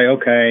can't just say,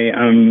 okay,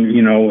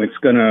 it's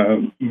going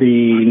to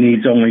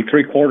needs only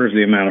 3/4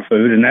 the amount of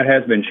food. And that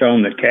has been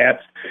shown that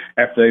cats,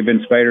 after they've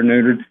been spayed or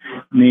neutered,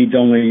 needs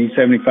only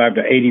 75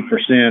 to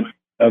 80%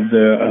 of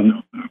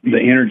the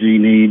energy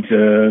needs,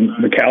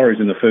 the calories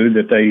in the food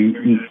that they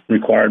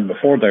required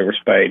before they were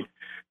spayed.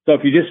 So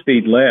if you just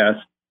feed less,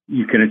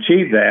 you can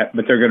achieve that,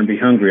 but they're going to be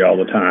hungry all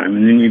the time.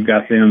 And then you've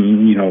got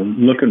them,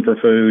 looking for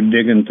food,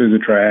 digging through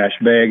the trash,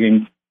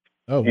 begging.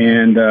 Oh.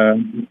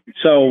 And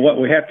so what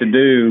we have to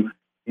do,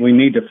 we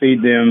need to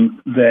feed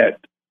them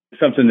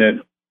something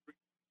that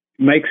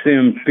makes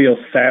them feel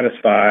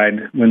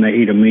satisfied when they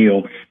eat a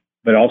meal,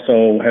 but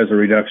also has a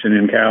reduction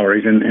in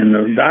calories. And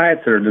the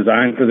diets that are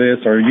designed for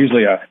this are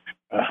usually a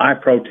high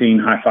protein,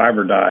 high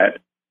fiber diet.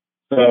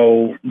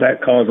 So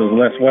that causes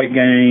less weight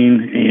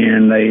gain,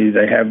 and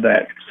they have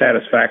that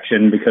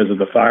satisfaction because of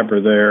the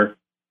fiber there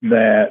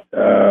that,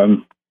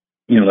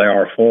 they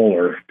are full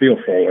or feel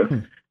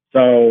fuller.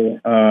 So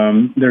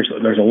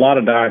there's a lot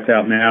of diets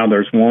out now.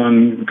 There's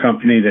one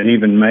company that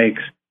even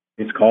makes,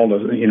 it's called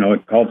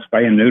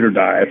spay and neuter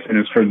diets, and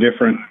it's for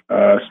different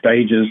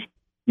stages,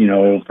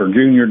 for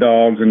junior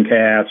dogs and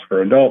cats,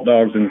 for adult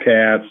dogs and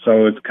cats.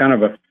 So it's kind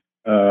of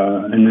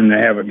and then they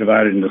have it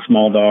divided into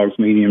small dogs,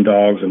 medium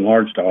dogs, and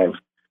large dogs.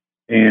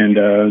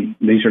 And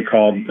these are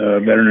called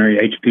veterinary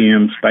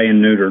HPM spay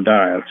and neuter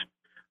diets.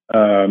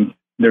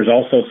 There's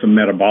also some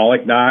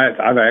metabolic diets.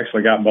 I've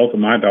actually got both of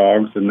my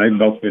dogs, and they've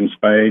both been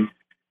spayed.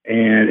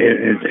 And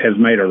it has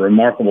made a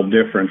remarkable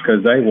difference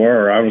because I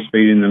was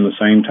feeding them the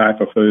same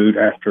type of food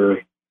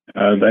after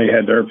they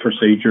had their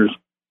procedures.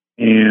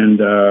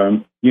 And,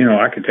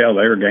 I could tell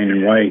they were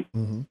gaining weight.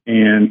 Mm-hmm.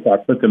 And so I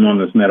put them on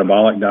this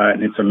metabolic diet,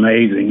 and it's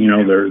amazing.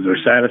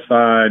 They're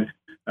satisfied.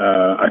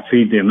 I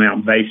feed them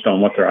out based on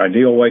what their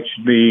ideal weight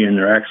should be, and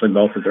they're actually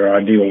both at their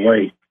ideal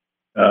weight.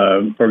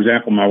 For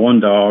example, my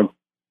one dog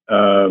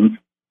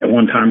at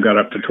one time got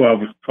up to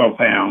 12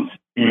 pounds,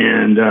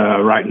 and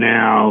right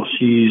now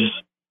she's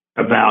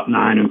about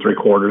 9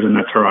 3/4, and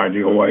that's her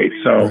ideal weight.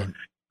 So,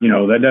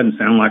 that doesn't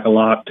sound like a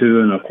lot,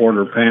 2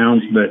 1/4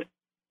 pounds, but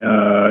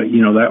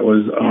that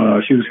was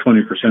she was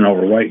 20%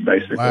 overweight,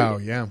 basically. Wow,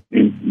 yeah.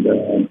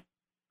 And,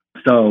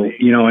 so,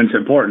 and it's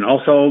important.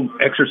 Also,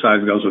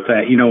 exercise goes with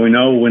that. We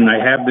know when they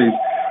have these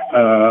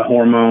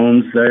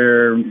hormones,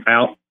 they're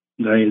out,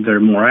 they're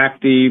more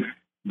active,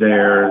 they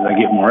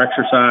get more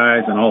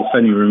exercise, and all of a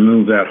sudden you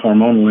remove that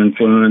hormonal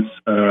influence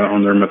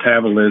on their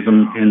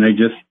metabolism, and they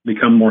just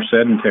become more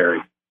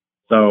sedentary.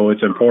 So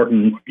it's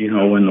important,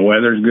 when the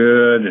weather's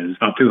good and it's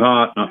not too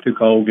hot, not too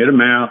cold, get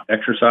them out,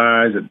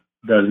 exercise. It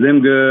does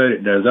them good.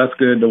 It does us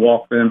good to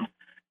walk them.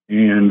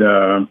 And,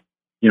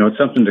 it's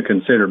something to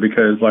consider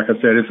because, like I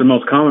said, it's the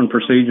most common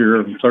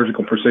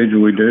surgical procedure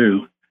we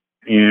do.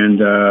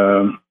 And,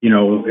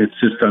 it's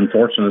just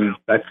unfortunate.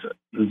 That's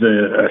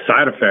the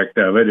side effect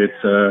of it.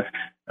 It's,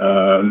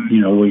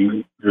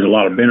 there's a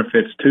lot of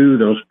benefits to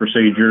those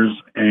procedures,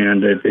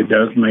 and it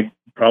does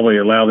probably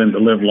allow them to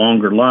live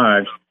longer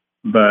lives.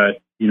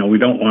 But, we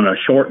don't want to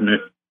shorten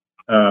it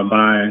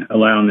by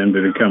allowing them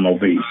to become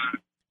obese.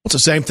 It's the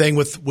same thing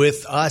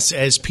with us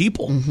as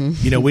people.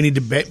 Mm-hmm. We need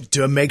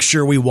to make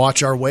sure we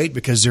watch our weight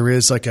because there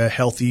is like a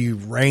healthy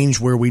range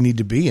where we need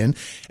to be in.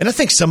 And I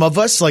think some of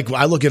us, like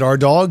I look at our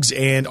dogs,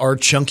 and our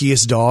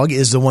chunkiest dog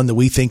is the one that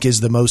we think is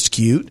the most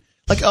cute.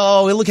 Like,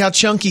 oh, look how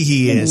chunky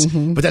he is.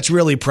 Mm-hmm. But that's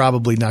really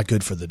probably not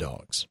good for the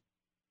dogs.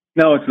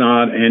 No, it's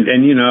not. And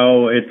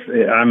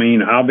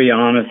I'll be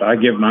honest, I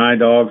give my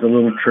dogs a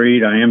little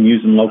treat. I am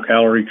using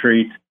low-calorie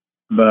treats.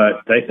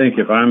 But they think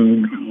if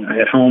I'm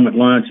at home at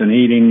lunch and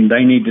eating,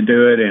 they need to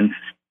do it. And,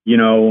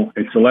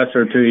 it's the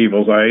lesser of two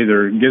evils. I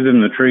either give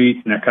them the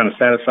treat and that kind of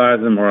satisfies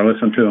them, or I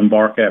listen to them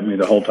bark at me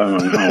the whole time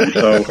I'm home.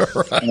 So,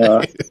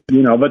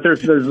 but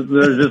there's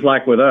just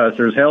like with us,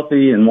 there's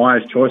healthy and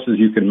wise choices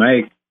you can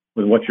make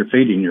with what you're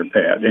feeding your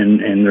pet.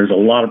 And there's a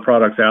lot of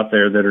products out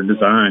there that are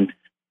designed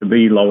to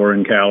be lower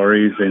in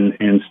calories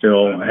and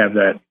still have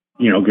that,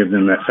 give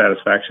them that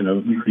satisfaction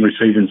of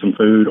receiving some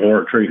food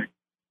or a treat.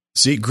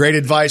 See, great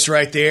advice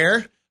right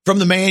there from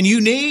the man you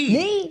need.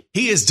 Me.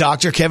 He is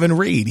Dr. Kevin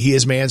Reed. He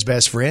is man's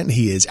best friend.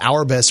 He is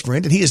our best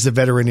friend, and he is the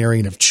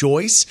veterinarian of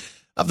choice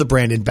of the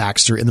Brandon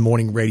Baxter in the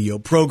Morning radio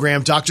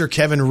program. Dr.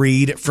 Kevin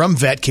Reed from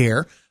Vet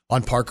Care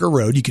on Parker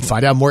Road. You can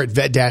find out more at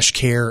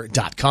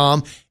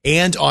vet-care.com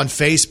and on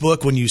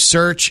Facebook when you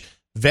search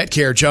Vet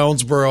Care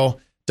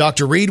Jonesboro.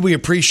 Dr. Reed, we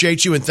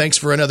appreciate you, and thanks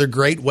for another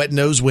great Wet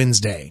Nose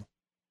Wednesday.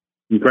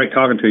 Great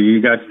talking to you.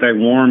 You guys stay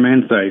warm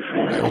and safe.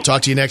 We'll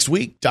talk to you next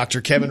week.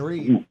 Dr. Kevin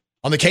Reed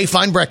on the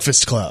K-Fine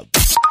Breakfast Club.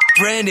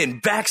 Brandon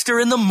Baxter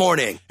in the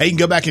morning. Hey, you can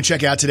go back and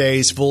check out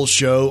today's full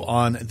show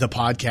on the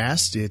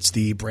podcast. It's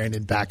the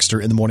Brandon Baxter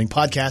in the Morning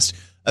podcast,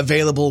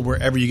 available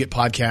wherever you get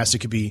podcasts. It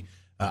could be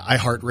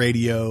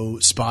iHeartRadio,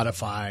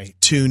 Spotify,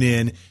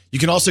 TuneIn. You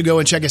can also go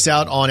and check us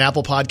out on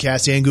Apple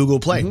Podcasts and Google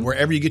Play. Mm-hmm.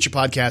 Wherever you get your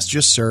podcasts,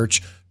 just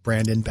search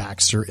Brandon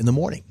Baxter in the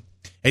Morning.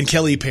 And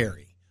Kelly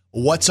Perry,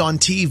 what's on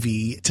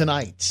TV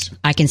tonight?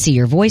 I Can See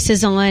Your Voice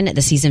is on,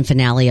 the season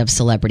finale of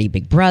Celebrity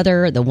Big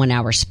Brother, the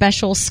 1-hour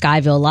special,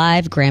 Skyville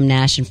Live, Graham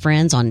Nash and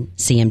Friends on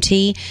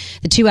CMT,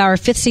 the 2-hour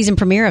 5th season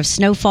premiere of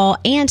Snowfall,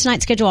 and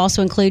tonight's schedule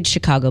also includes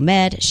Chicago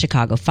Med,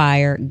 Chicago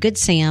Fire, Good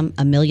Sam,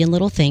 A Million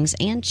Little Things,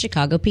 and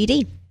Chicago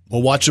PD.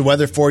 We'll watch the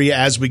weather for you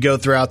as we go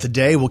throughout the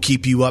day. We'll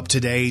keep you up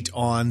to date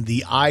on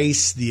the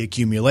ice, the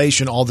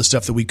accumulation, all the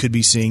stuff that we could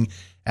be seeing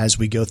as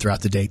we go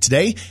throughout the day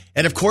today.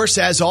 And of course,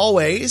 as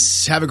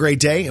always, have a great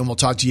day, and we'll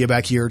talk to you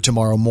back here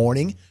tomorrow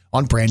morning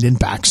on Brandon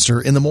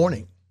Baxter in the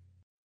Morning.